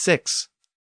 1026.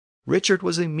 Richard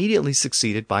was immediately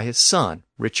succeeded by his son,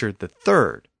 Richard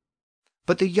III.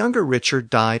 But the younger Richard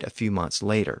died a few months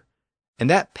later, and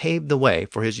that paved the way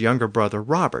for his younger brother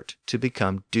Robert to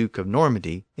become Duke of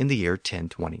Normandy in the year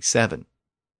 1027.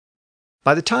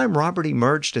 By the time Robert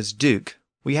emerged as Duke,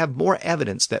 we have more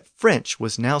evidence that French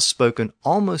was now spoken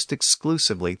almost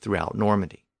exclusively throughout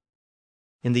Normandy.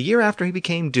 In the year after he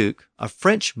became Duke, a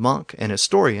French monk and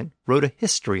historian wrote a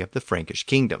history of the Frankish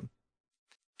kingdom.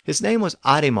 His name was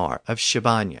Adhemar of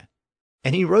Champagne,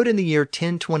 and he wrote in the year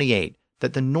 1028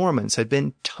 that the Normans had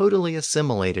been totally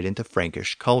assimilated into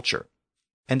Frankish culture,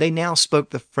 and they now spoke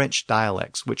the French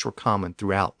dialects which were common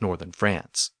throughout northern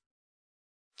France.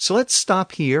 So let's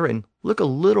stop here and look a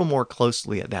little more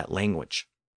closely at that language.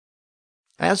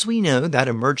 As we know, that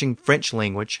emerging French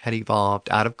language had evolved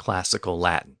out of classical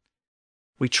Latin.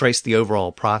 We traced the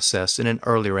overall process in an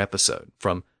earlier episode,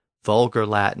 from Vulgar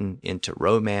Latin into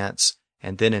Romance,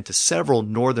 and then into several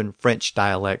northern French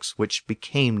dialects which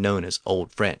became known as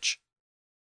Old French.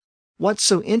 What's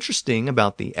so interesting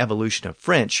about the evolution of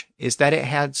French is that it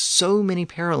had so many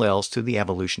parallels to the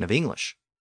evolution of English.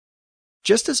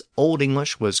 Just as Old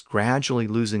English was gradually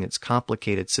losing its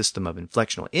complicated system of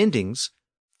inflectional endings,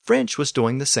 French was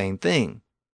doing the same thing.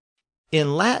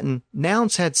 In Latin,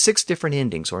 nouns had 6 different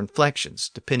endings or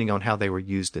inflections, depending on how they were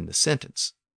used in the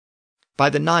sentence. By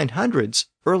the 900s,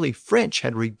 early French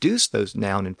had reduced those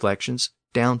noun inflections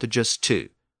down to just 2,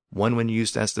 one when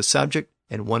used as the subject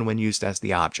and one when used as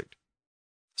the object.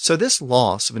 So this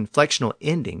loss of inflectional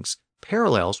endings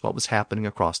parallels what was happening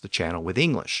across the channel with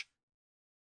English.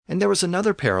 And there was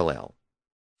another parallel.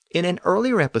 In an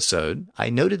earlier episode, I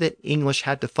noted that English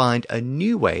had to find a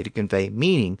new way to convey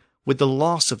meaning with the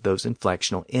loss of those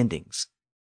inflectional endings.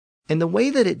 And the way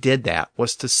that it did that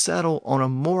was to settle on a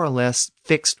more or less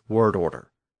fixed word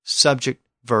order: subject,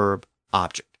 verb,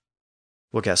 object.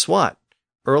 Well, guess what?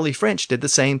 Early French did the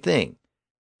same thing.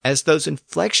 As those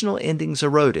inflectional endings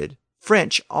eroded,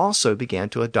 French also began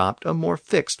to adopt a more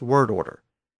fixed word order.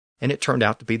 And it turned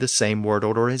out to be the same word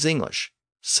order as English: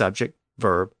 subject,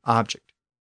 verb, object.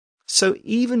 So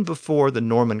even before the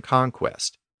Norman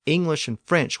Conquest, English and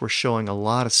French were showing a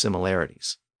lot of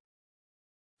similarities.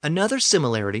 Another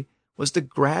similarity was the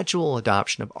gradual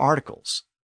adoption of articles.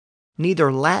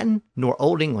 Neither Latin nor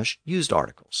Old English used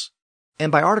articles.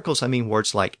 And by articles, I mean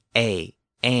words like a,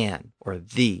 an, or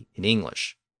the in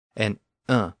English, and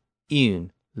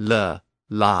une, le,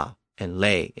 la, and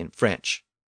les in French.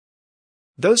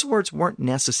 Those words weren't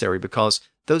necessary because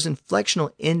those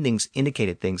inflectional endings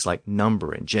indicated things like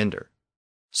number and gender.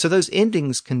 So those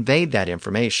endings conveyed that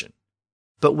information.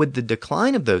 But with the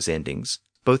decline of those endings,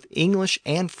 both English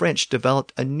and French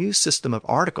developed a new system of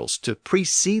articles to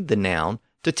precede the noun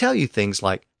to tell you things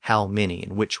like how many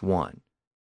and which one.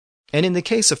 And in the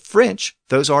case of French,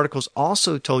 those articles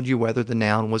also told you whether the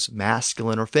noun was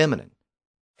masculine or feminine.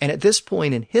 And at this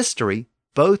point in history,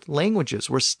 both languages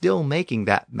were still making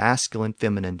that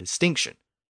masculine-feminine distinction,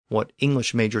 what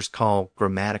English majors call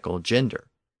grammatical gender.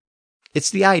 It's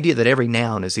the idea that every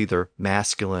noun is either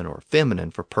masculine or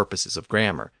feminine for purposes of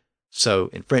grammar. So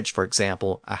in French, for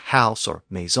example, a house or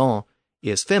maison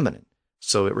is feminine,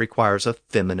 so it requires a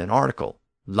feminine article,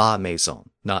 la maison,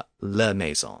 not le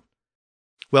maison.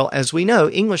 Well, as we know,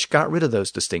 English got rid of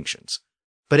those distinctions,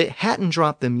 but it hadn't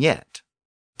dropped them yet.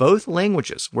 Both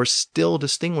languages were still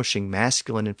distinguishing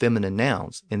masculine and feminine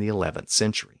nouns in the 11th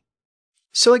century.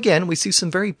 So again, we see some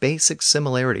very basic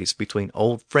similarities between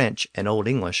Old French and Old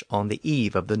English on the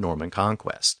eve of the Norman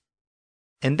Conquest.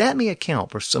 And that may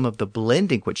account for some of the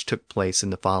blending which took place in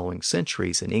the following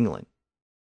centuries in England.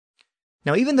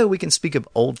 Now, even though we can speak of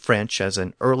Old French as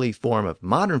an early form of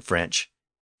modern French,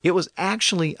 it was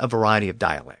actually a variety of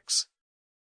dialects.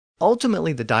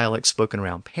 Ultimately, the dialect spoken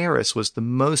around Paris was the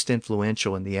most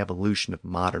influential in the evolution of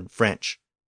modern French.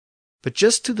 But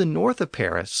just to the north of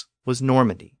Paris was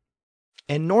Normandy,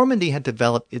 and Normandy had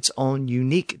developed its own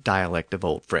unique dialect of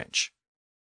Old French.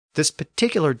 This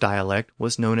particular dialect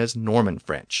was known as Norman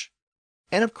French,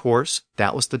 and of course,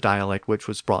 that was the dialect which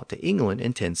was brought to England in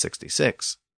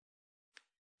 1066.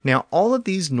 Now, all of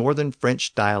these northern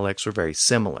French dialects were very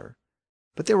similar,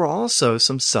 but there were also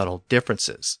some subtle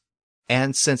differences.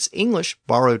 And since English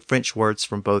borrowed French words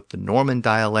from both the Norman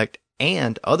dialect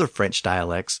and other French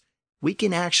dialects, we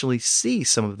can actually see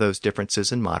some of those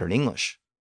differences in modern English.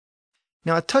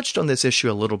 Now, I touched on this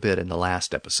issue a little bit in the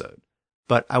last episode,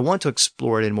 but I want to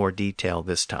explore it in more detail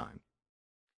this time.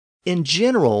 In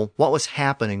general, what was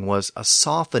happening was a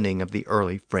softening of the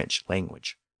early French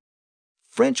language.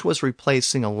 French was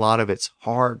replacing a lot of its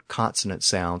hard consonant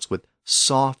sounds with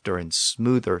softer and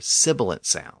smoother sibilant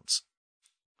sounds.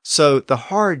 So the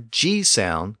hard G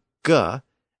sound, g,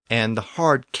 and the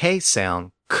hard K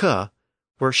sound, k,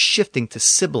 were shifting to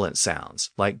sibilant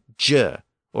sounds like j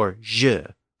or je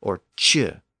or ch.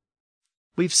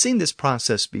 We've seen this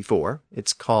process before.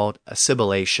 It's called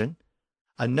assimilation.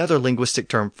 Another linguistic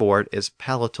term for it is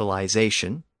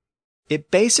palatalization.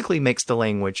 It basically makes the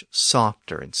language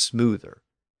softer and smoother.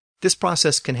 This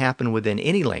process can happen within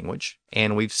any language,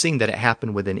 and we've seen that it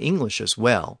happened within English as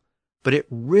well, but it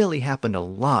really happened a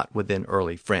lot within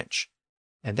early French.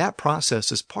 And that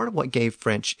process is part of what gave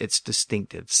French its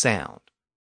distinctive sound.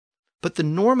 But the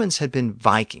Normans had been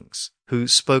Vikings who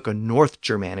spoke a North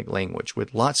Germanic language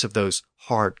with lots of those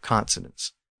hard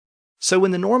consonants. So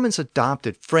when the Normans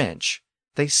adopted French,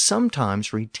 they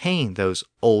sometimes retained those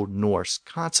Old Norse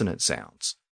consonant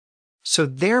sounds. So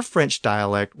their French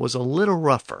dialect was a little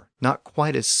rougher, not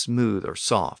quite as smooth or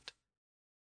soft.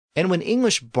 And when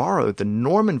English borrowed the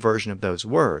Norman version of those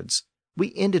words,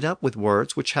 we ended up with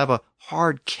words which have a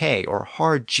hard K or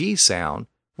hard G sound,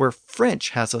 where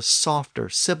French has a softer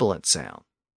sibilant sound.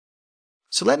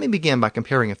 So let me begin by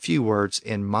comparing a few words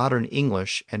in modern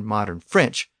English and modern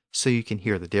French so you can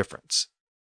hear the difference.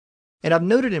 And I've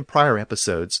noted in prior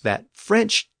episodes that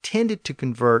French tended to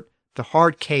convert the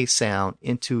hard K sound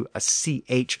into a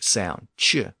CH sound,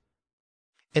 ch.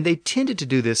 And they tended to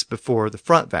do this before the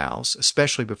front vowels,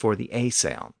 especially before the A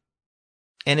sound.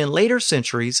 And in later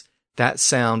centuries, that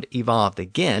sound evolved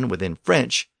again within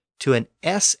French to an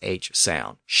SH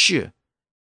sound, sh.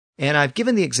 And I've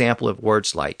given the example of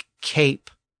words like cape,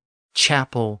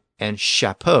 chapel, and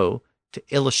chapeau to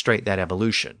illustrate that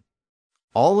evolution.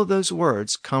 All of those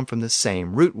words come from the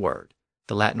same root word,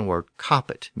 the Latin word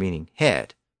caput, meaning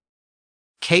head.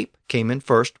 Cape came in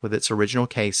first with its original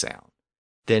K sound.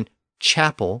 Then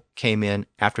chapel came in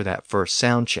after that first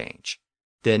sound change.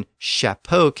 Then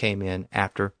chapeau came in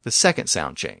after the second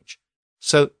sound change.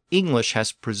 So English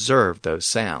has preserved those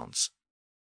sounds.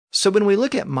 So when we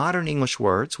look at modern English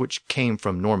words which came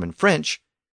from Norman French,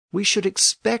 we should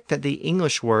expect that the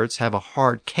English words have a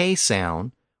hard K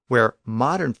sound where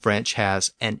modern French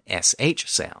has an SH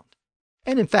sound.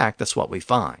 And in fact, that's what we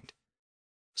find.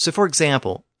 So for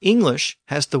example, English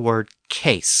has the word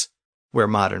case, where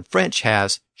modern French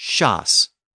has chasse.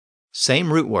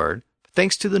 Same root word, but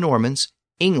thanks to the Normans,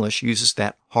 English uses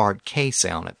that hard K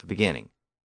sound at the beginning.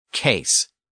 Case,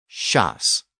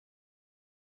 chasse.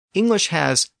 English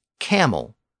has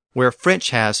camel, where French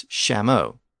has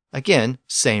chameau. Again,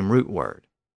 same root word.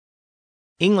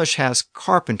 English has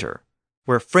carpenter,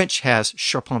 where French has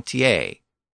charpentier.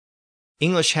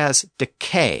 English has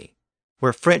decay,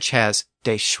 where French has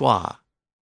déchoir.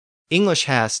 English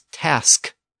has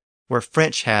task, where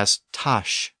French has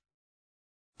tâche.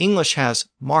 English has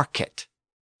market,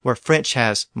 where French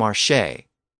has marché.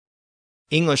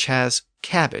 English has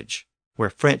cabbage, where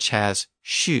French has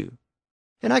choux.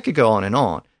 And I could go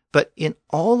on, but in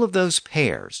all of those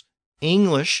pairs,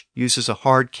 English uses a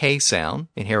hard K sound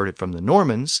inherited from the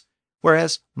Normans,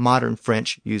 whereas modern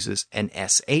French uses an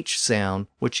SH sound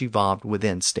which evolved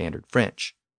within Standard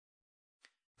French.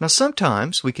 Now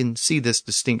sometimes we can see this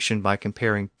distinction by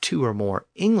comparing two or more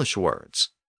English words.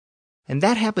 And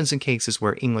that happens in cases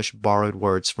where English borrowed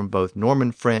words from both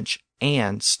Norman French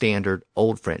and Standard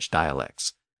Old French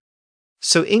dialects.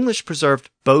 So English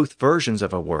preserved both versions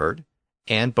of a word,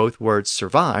 and both words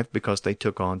survived because they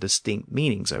took on distinct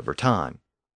meanings over time.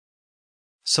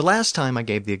 So last time I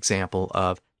gave the example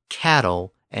of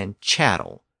cattle and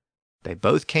chattel. They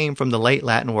both came from the late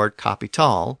Latin word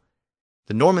capital.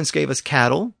 The Normans gave us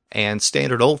cattle, and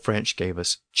Standard Old French gave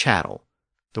us chattel.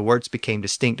 The words became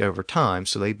distinct over time,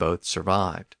 so they both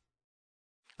survived.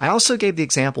 I also gave the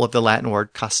example of the Latin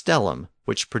word castellum,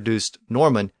 which produced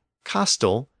Norman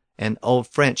castel and Old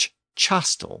French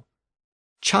chastel.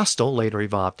 Chastel later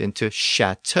evolved into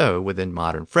chateau within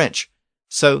modern French,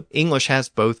 so English has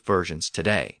both versions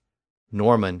today,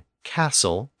 Norman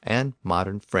castle and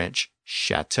modern French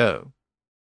chateau.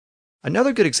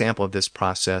 Another good example of this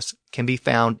process can be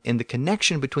found in the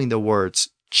connection between the words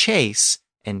chase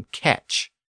and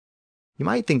catch. You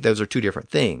might think those are two different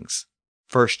things.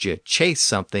 First you chase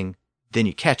something, then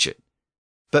you catch it.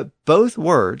 But both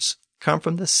words come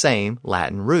from the same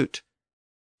Latin root.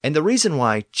 And the reason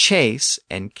why chase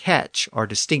and catch are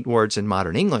distinct words in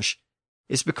modern English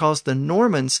is because the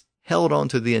Normans held on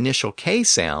to the initial K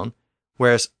sound,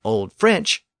 whereas Old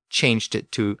French changed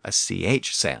it to a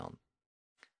CH sound.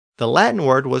 The Latin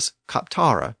word was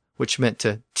captare, which meant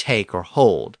to take or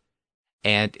hold.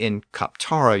 And in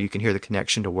captare, you can hear the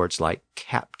connection to words like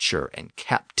capture and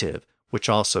captive, which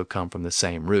also come from the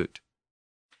same root.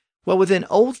 Well, within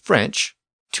Old French,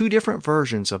 two different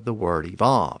versions of the word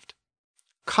evolved.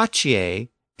 Cachier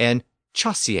and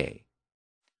chassier.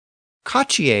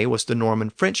 Cachier was the Norman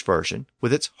French version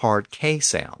with its hard K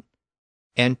sound,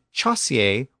 and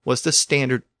chassier was the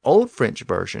standard Old French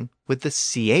version with the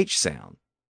CH sound.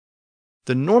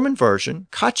 The Norman version,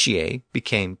 cachier,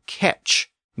 became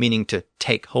catch, meaning to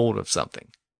take hold of something.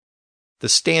 The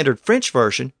standard French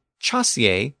version,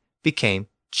 chassier, became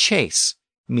chase,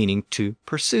 meaning to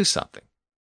pursue something.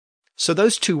 So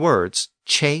those two words,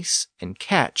 chase and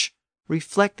catch,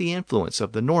 reflect the influence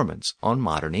of the Normans on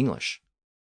modern English.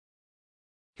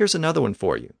 Here's another one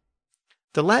for you.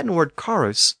 The Latin word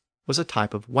carus was a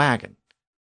type of wagon.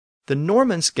 The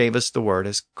Normans gave us the word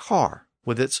as car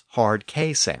with its hard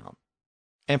K sound.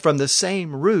 And from the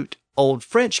same root, Old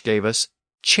French gave us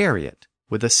chariot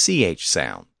with a CH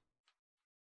sound.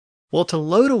 Well, to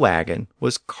load a wagon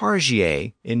was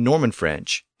cargier in Norman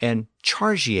French and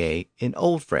chargier in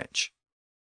Old French.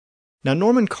 Now,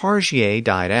 Norman cargier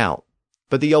died out,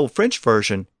 but the Old French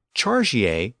version,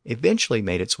 chargier, eventually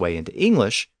made its way into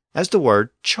English as the word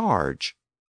charge.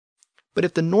 But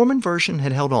if the Norman version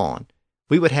had held on,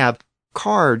 we would have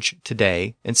carge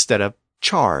today instead of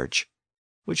charge,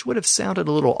 which would have sounded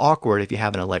a little awkward if you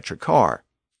have an electric car.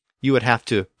 You would have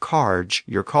to carge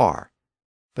your car.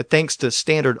 But thanks to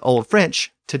standard Old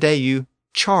French, today you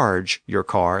charge your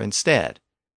car instead.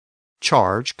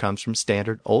 Charge comes from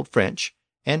standard Old French,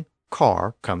 and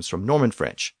car comes from Norman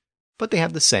French, but they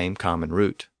have the same common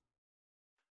root.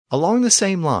 Along the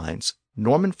same lines,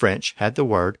 Norman French had the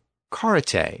word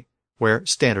carité, where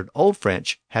standard Old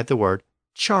French had the word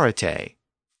charité.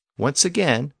 Once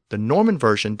again, the Norman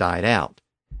version died out,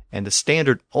 and the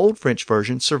standard Old French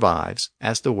version survives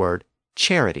as the word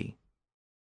charity.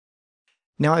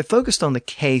 Now, I focused on the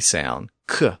K sound,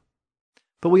 k,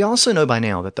 but we also know by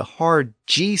now that the hard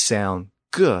G sound,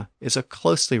 g, is a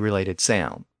closely related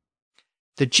sound.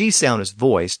 The G sound is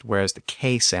voiced, whereas the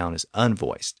K sound is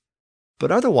unvoiced.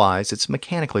 But otherwise, it's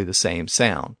mechanically the same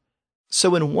sound.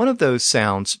 So when one of those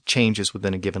sounds changes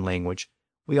within a given language,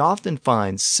 we often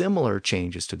find similar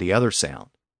changes to the other sound.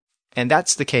 And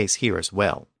that's the case here as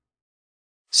well.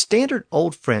 Standard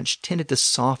Old French tended to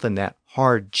soften that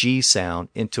hard G sound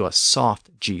into a soft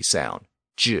G sound,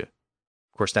 J.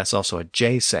 Of course, that's also a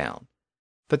J sound.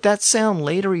 But that sound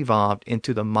later evolved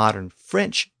into the modern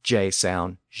French J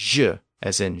sound, je,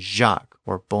 as in Jacques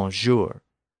or bonjour.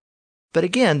 But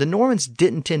again, the Normans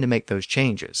didn't tend to make those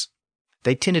changes.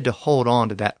 They tended to hold on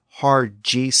to that hard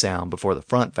G sound before the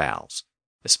front vowels,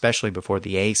 especially before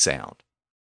the A sound.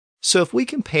 So if we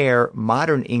compare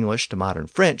modern English to modern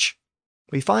French,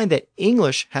 we find that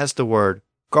English has the word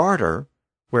garter,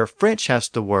 where French has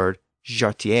the word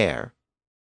jarretière.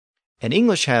 And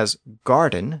English has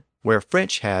garden, where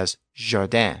French has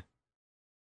jardin.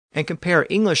 And compare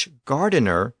English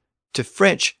gardener to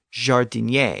French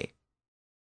jardinier.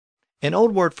 An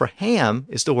old word for ham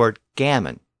is the word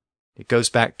gammon. It goes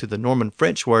back to the Norman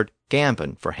French word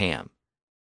gambon for ham.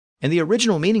 And the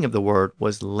original meaning of the word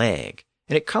was leg,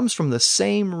 and it comes from the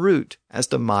same root as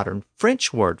the modern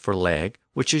French word for leg,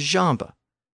 which is jambe.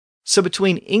 So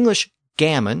between English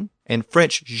gammon and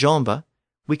French jambe,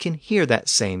 we can hear that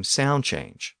same sound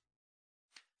change.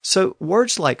 So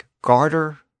words like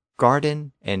garter,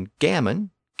 garden, and gammon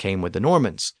came with the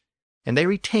Normans, and they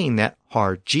retained that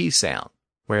hard G sound,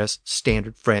 whereas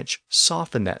standard French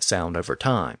softened that sound over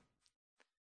time.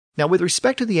 Now, with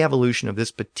respect to the evolution of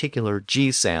this particular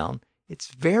G sound, it's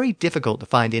very difficult to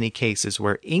find any cases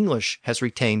where English has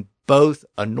retained both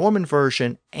a Norman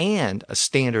version and a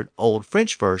standard Old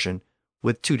French version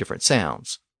with two different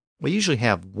sounds. We usually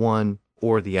have one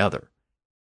or the other.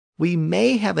 We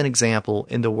may have an example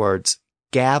in the words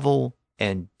gavel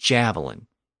and javelin,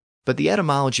 but the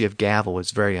etymology of gavel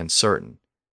is very uncertain.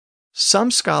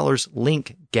 Some scholars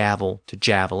link gavel to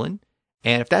javelin,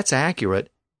 and if that's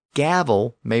accurate,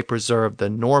 gavel may preserve the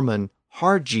Norman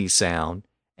hard G sound,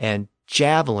 and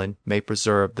javelin may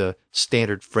preserve the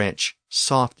standard French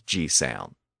soft G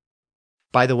sound.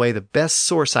 By the way, the best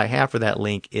source I have for that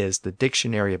link is the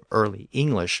Dictionary of Early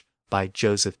English by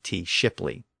Joseph T.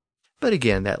 Shipley. But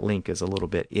again, that link is a little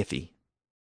bit iffy.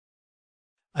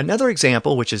 Another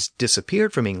example which has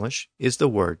disappeared from English is the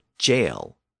word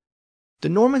jail. The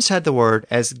Normans had the word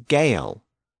as gale,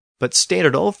 but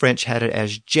Standard Old French had it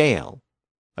as jail.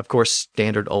 Of course,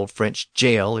 Standard Old French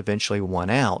jail eventually won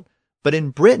out, but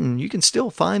in Britain you can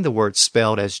still find the word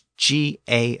spelled as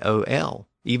G-A-O-L,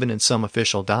 even in some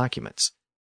official documents.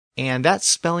 And that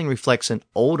spelling reflects an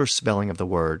older spelling of the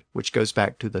word, which goes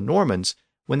back to the Normans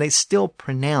when they still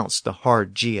pronounced the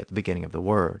hard G at the beginning of the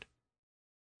word.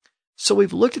 So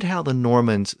we've looked at how the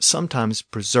Normans sometimes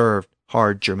preserved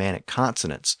hard Germanic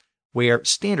consonants, where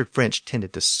Standard French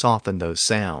tended to soften those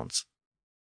sounds.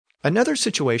 Another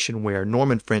situation where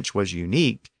Norman French was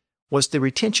unique was the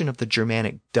retention of the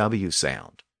Germanic W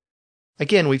sound.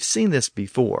 Again, we've seen this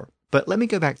before, but let me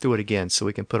go back through it again so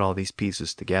we can put all these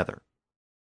pieces together.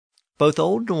 Both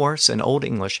Old Norse and Old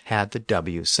English had the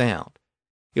W sound.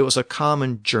 It was a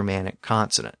common Germanic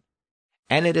consonant,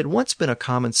 and it had once been a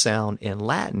common sound in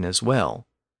Latin as well,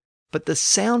 but the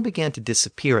sound began to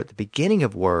disappear at the beginning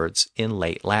of words in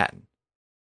late Latin.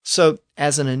 So,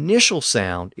 as an initial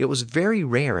sound, it was very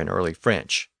rare in early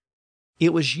French.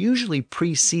 It was usually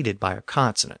preceded by a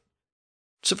consonant.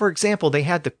 So, for example, they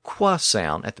had the qu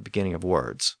sound at the beginning of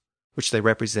words, which they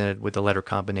represented with the letter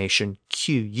combination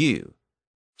QU.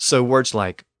 So words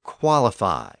like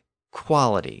qualify,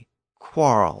 quality,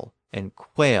 quarrel, and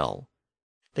quail,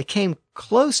 they came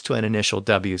close to an initial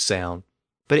W sound,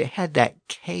 but it had that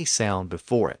K sound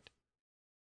before it.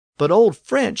 But Old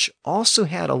French also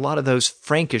had a lot of those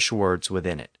Frankish words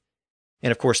within it.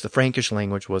 And of course, the Frankish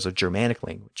language was a Germanic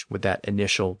language with that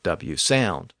initial W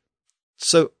sound.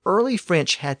 So early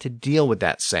French had to deal with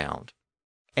that sound,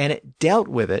 and it dealt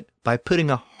with it by putting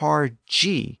a hard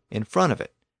G in front of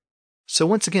it. So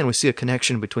once again, we see a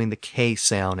connection between the K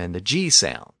sound and the G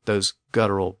sound, those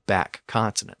guttural back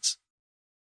consonants.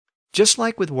 Just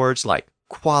like with words like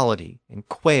quality and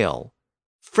quail,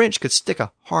 French could stick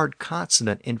a hard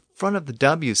consonant in front of the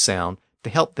W sound to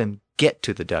help them get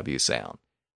to the W sound.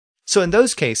 So in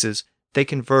those cases, they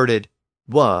converted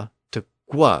w to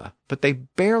gwa, but they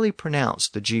barely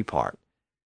pronounced the G part.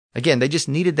 Again, they just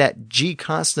needed that G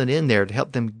consonant in there to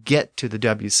help them get to the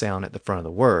W sound at the front of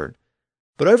the word.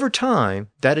 But over time,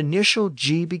 that initial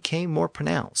G became more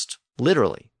pronounced,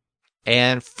 literally.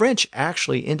 And French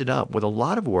actually ended up with a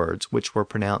lot of words which were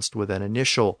pronounced with an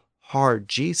initial hard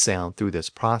G sound through this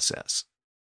process.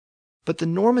 But the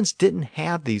Normans didn't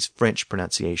have these French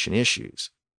pronunciation issues.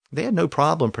 They had no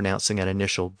problem pronouncing an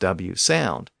initial W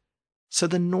sound. So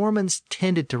the Normans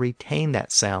tended to retain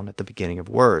that sound at the beginning of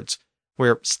words,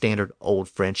 where standard Old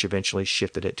French eventually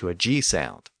shifted it to a G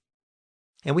sound.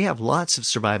 And we have lots of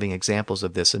surviving examples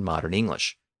of this in modern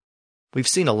English. We've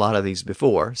seen a lot of these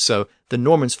before. So the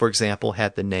Normans, for example,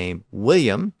 had the name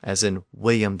William, as in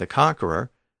William the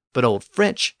Conqueror, but Old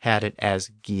French had it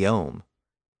as Guillaume.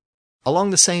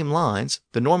 Along the same lines,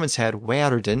 the Normans had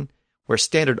Werden, where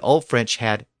Standard Old French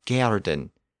had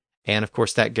Garden. And of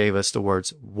course, that gave us the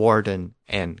words warden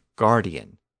and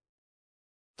guardian.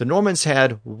 The Normans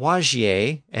had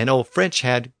Wagier, and Old French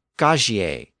had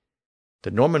Gagier.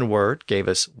 The Norman word gave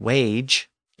us wage,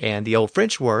 and the Old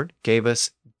French word gave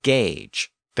us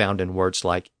gauge, found in words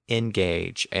like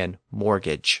engage and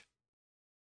mortgage.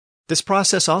 This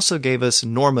process also gave us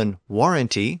Norman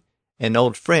warranty and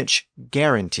Old French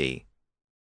guarantee.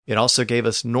 It also gave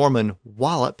us Norman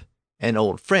wallop and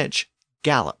Old French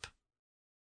gallop.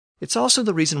 It's also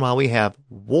the reason why we have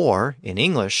war in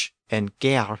English and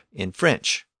guerre in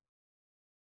French.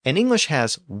 And English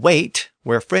has wait,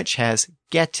 where French has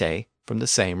guetter from the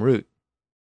same root.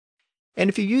 And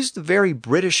if you use the very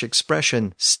British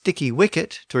expression sticky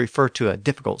wicket to refer to a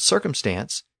difficult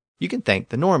circumstance, you can thank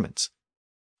the Normans.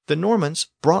 The Normans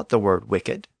brought the word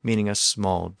wicket, meaning a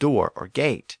small door or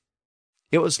gate.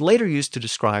 It was later used to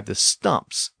describe the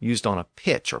stumps used on a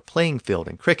pitch or playing field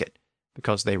in cricket,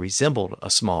 because they resembled a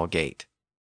small gate.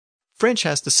 French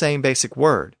has the same basic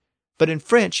word, but in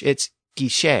French it's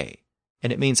guichet,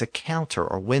 and it means a counter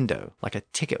or window, like a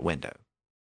ticket window.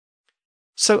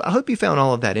 So I hope you found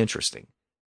all of that interesting.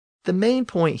 The main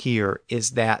point here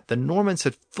is that the Normans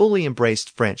had fully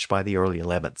embraced French by the early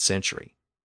 11th century.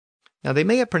 Now, they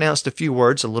may have pronounced a few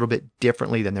words a little bit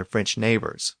differently than their French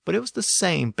neighbors, but it was the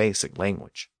same basic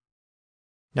language.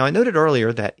 Now, I noted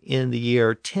earlier that in the year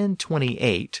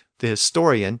 1028, the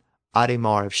historian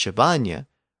Adhémar of Champagne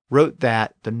wrote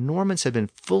that the Normans had been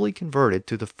fully converted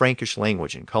to the Frankish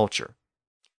language and culture.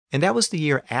 And that was the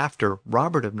year after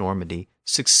Robert of Normandy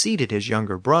succeeded his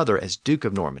younger brother as Duke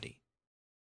of Normandy.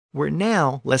 We're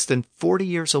now less than 40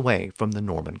 years away from the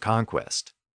Norman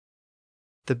Conquest.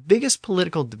 The biggest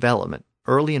political development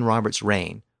early in Robert's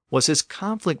reign was his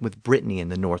conflict with Brittany in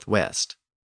the northwest.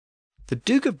 The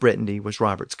Duke of Brittany was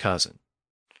Robert's cousin.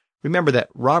 Remember that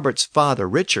Robert's father,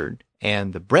 Richard,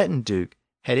 and the Breton Duke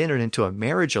had entered into a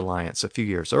marriage alliance a few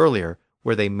years earlier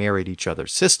where they married each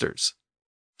other's sisters.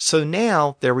 So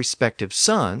now their respective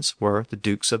sons were the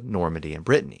Dukes of Normandy and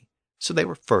Brittany, so they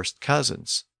were first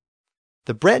cousins.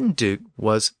 The Breton Duke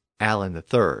was Alan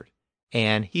III,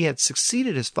 and he had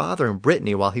succeeded his father in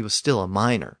Brittany while he was still a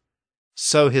minor.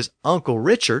 So his uncle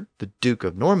Richard, the Duke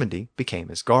of Normandy, became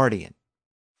his guardian.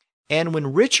 And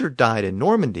when Richard died in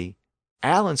Normandy,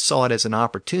 Alan saw it as an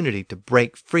opportunity to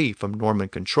break free from Norman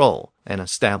control and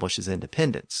establish his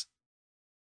independence.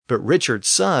 But Richard's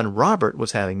son, Robert,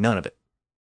 was having none of it.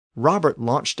 Robert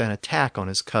launched an attack on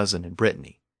his cousin in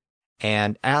Brittany,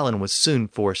 and Alan was soon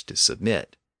forced to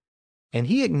submit. And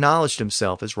he acknowledged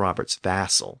himself as Robert's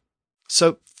vassal.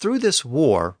 So through this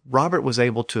war, Robert was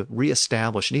able to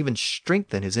reestablish and even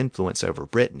strengthen his influence over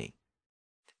Brittany.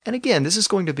 And again, this is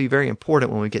going to be very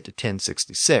important when we get to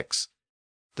 1066.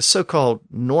 The so-called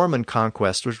Norman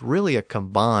Conquest was really a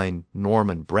combined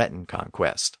Norman-Breton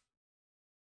conquest.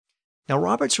 Now,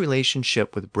 Robert's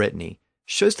relationship with Brittany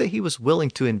shows that he was willing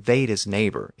to invade his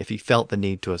neighbor if he felt the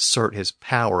need to assert his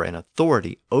power and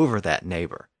authority over that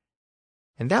neighbor.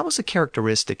 And that was a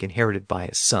characteristic inherited by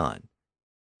his son.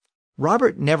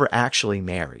 Robert never actually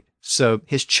married, so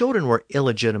his children were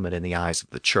illegitimate in the eyes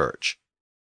of the church.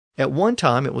 At one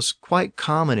time, it was quite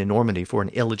common in Normandy for an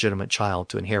illegitimate child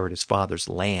to inherit his father's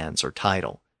lands or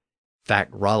title. In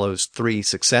fact, Rollo's three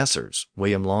successors,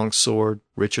 William Longsword,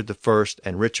 Richard I,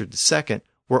 and Richard II,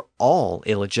 were all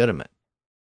illegitimate.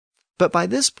 But by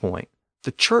this point,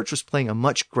 the church was playing a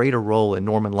much greater role in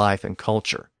Norman life and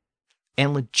culture,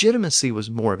 and legitimacy was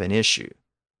more of an issue.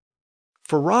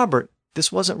 For Robert,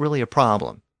 this wasn't really a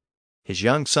problem. His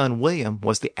young son William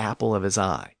was the apple of his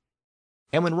eye.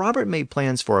 And when Robert made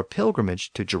plans for a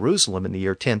pilgrimage to Jerusalem in the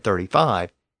year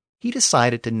 1035, he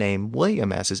decided to name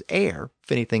William as his heir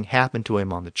if anything happened to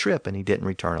him on the trip and he didn't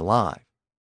return alive.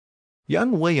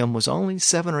 Young William was only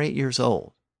 7 or 8 years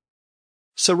old.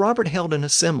 So Robert held an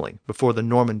assembly before the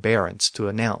Norman barons to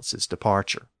announce his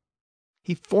departure.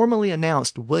 He formally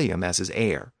announced William as his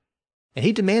heir, and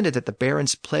he demanded that the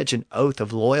barons pledge an oath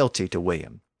of loyalty to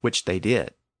William, which they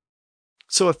did.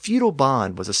 So a feudal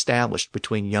bond was established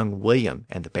between young William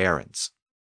and the barons.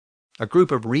 A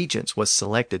group of regents was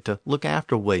selected to look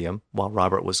after William while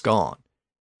Robert was gone,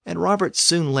 and Robert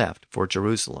soon left for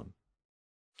Jerusalem.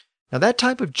 Now that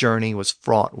type of journey was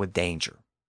fraught with danger.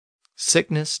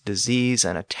 Sickness, disease,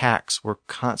 and attacks were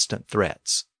constant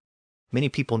threats. Many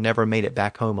people never made it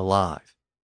back home alive,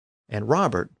 and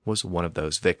Robert was one of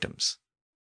those victims.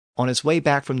 On his way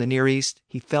back from the Near East,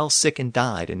 he fell sick and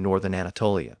died in northern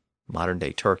Anatolia,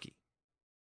 modern-day Turkey.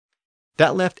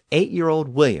 That left 8-year-old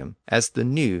William as the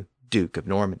new Duke of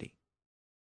Normandy.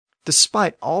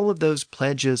 Despite all of those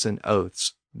pledges and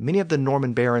oaths, many of the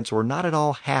Norman barons were not at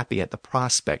all happy at the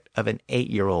prospect of an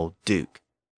 8-year-old duke.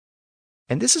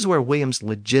 And this is where William's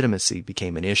legitimacy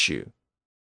became an issue.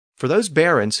 For those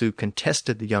barons who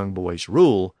contested the young boy's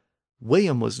rule,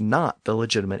 William was not the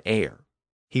legitimate heir.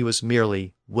 He was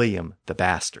merely William the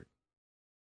Bastard.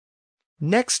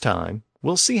 Next time,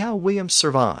 we'll see how William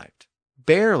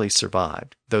barely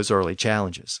survived those early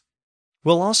challenges.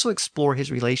 We'll also explore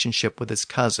his relationship with his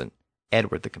cousin,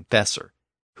 Edward the Confessor,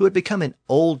 who had become an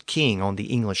old king on the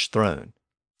English throne,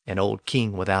 an old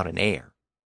king without an heir.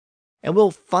 And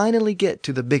we'll finally get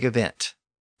to the big event,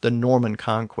 the Norman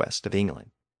Conquest of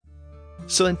England.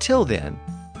 So until then,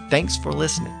 thanks for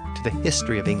listening to the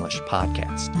History of English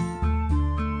podcast.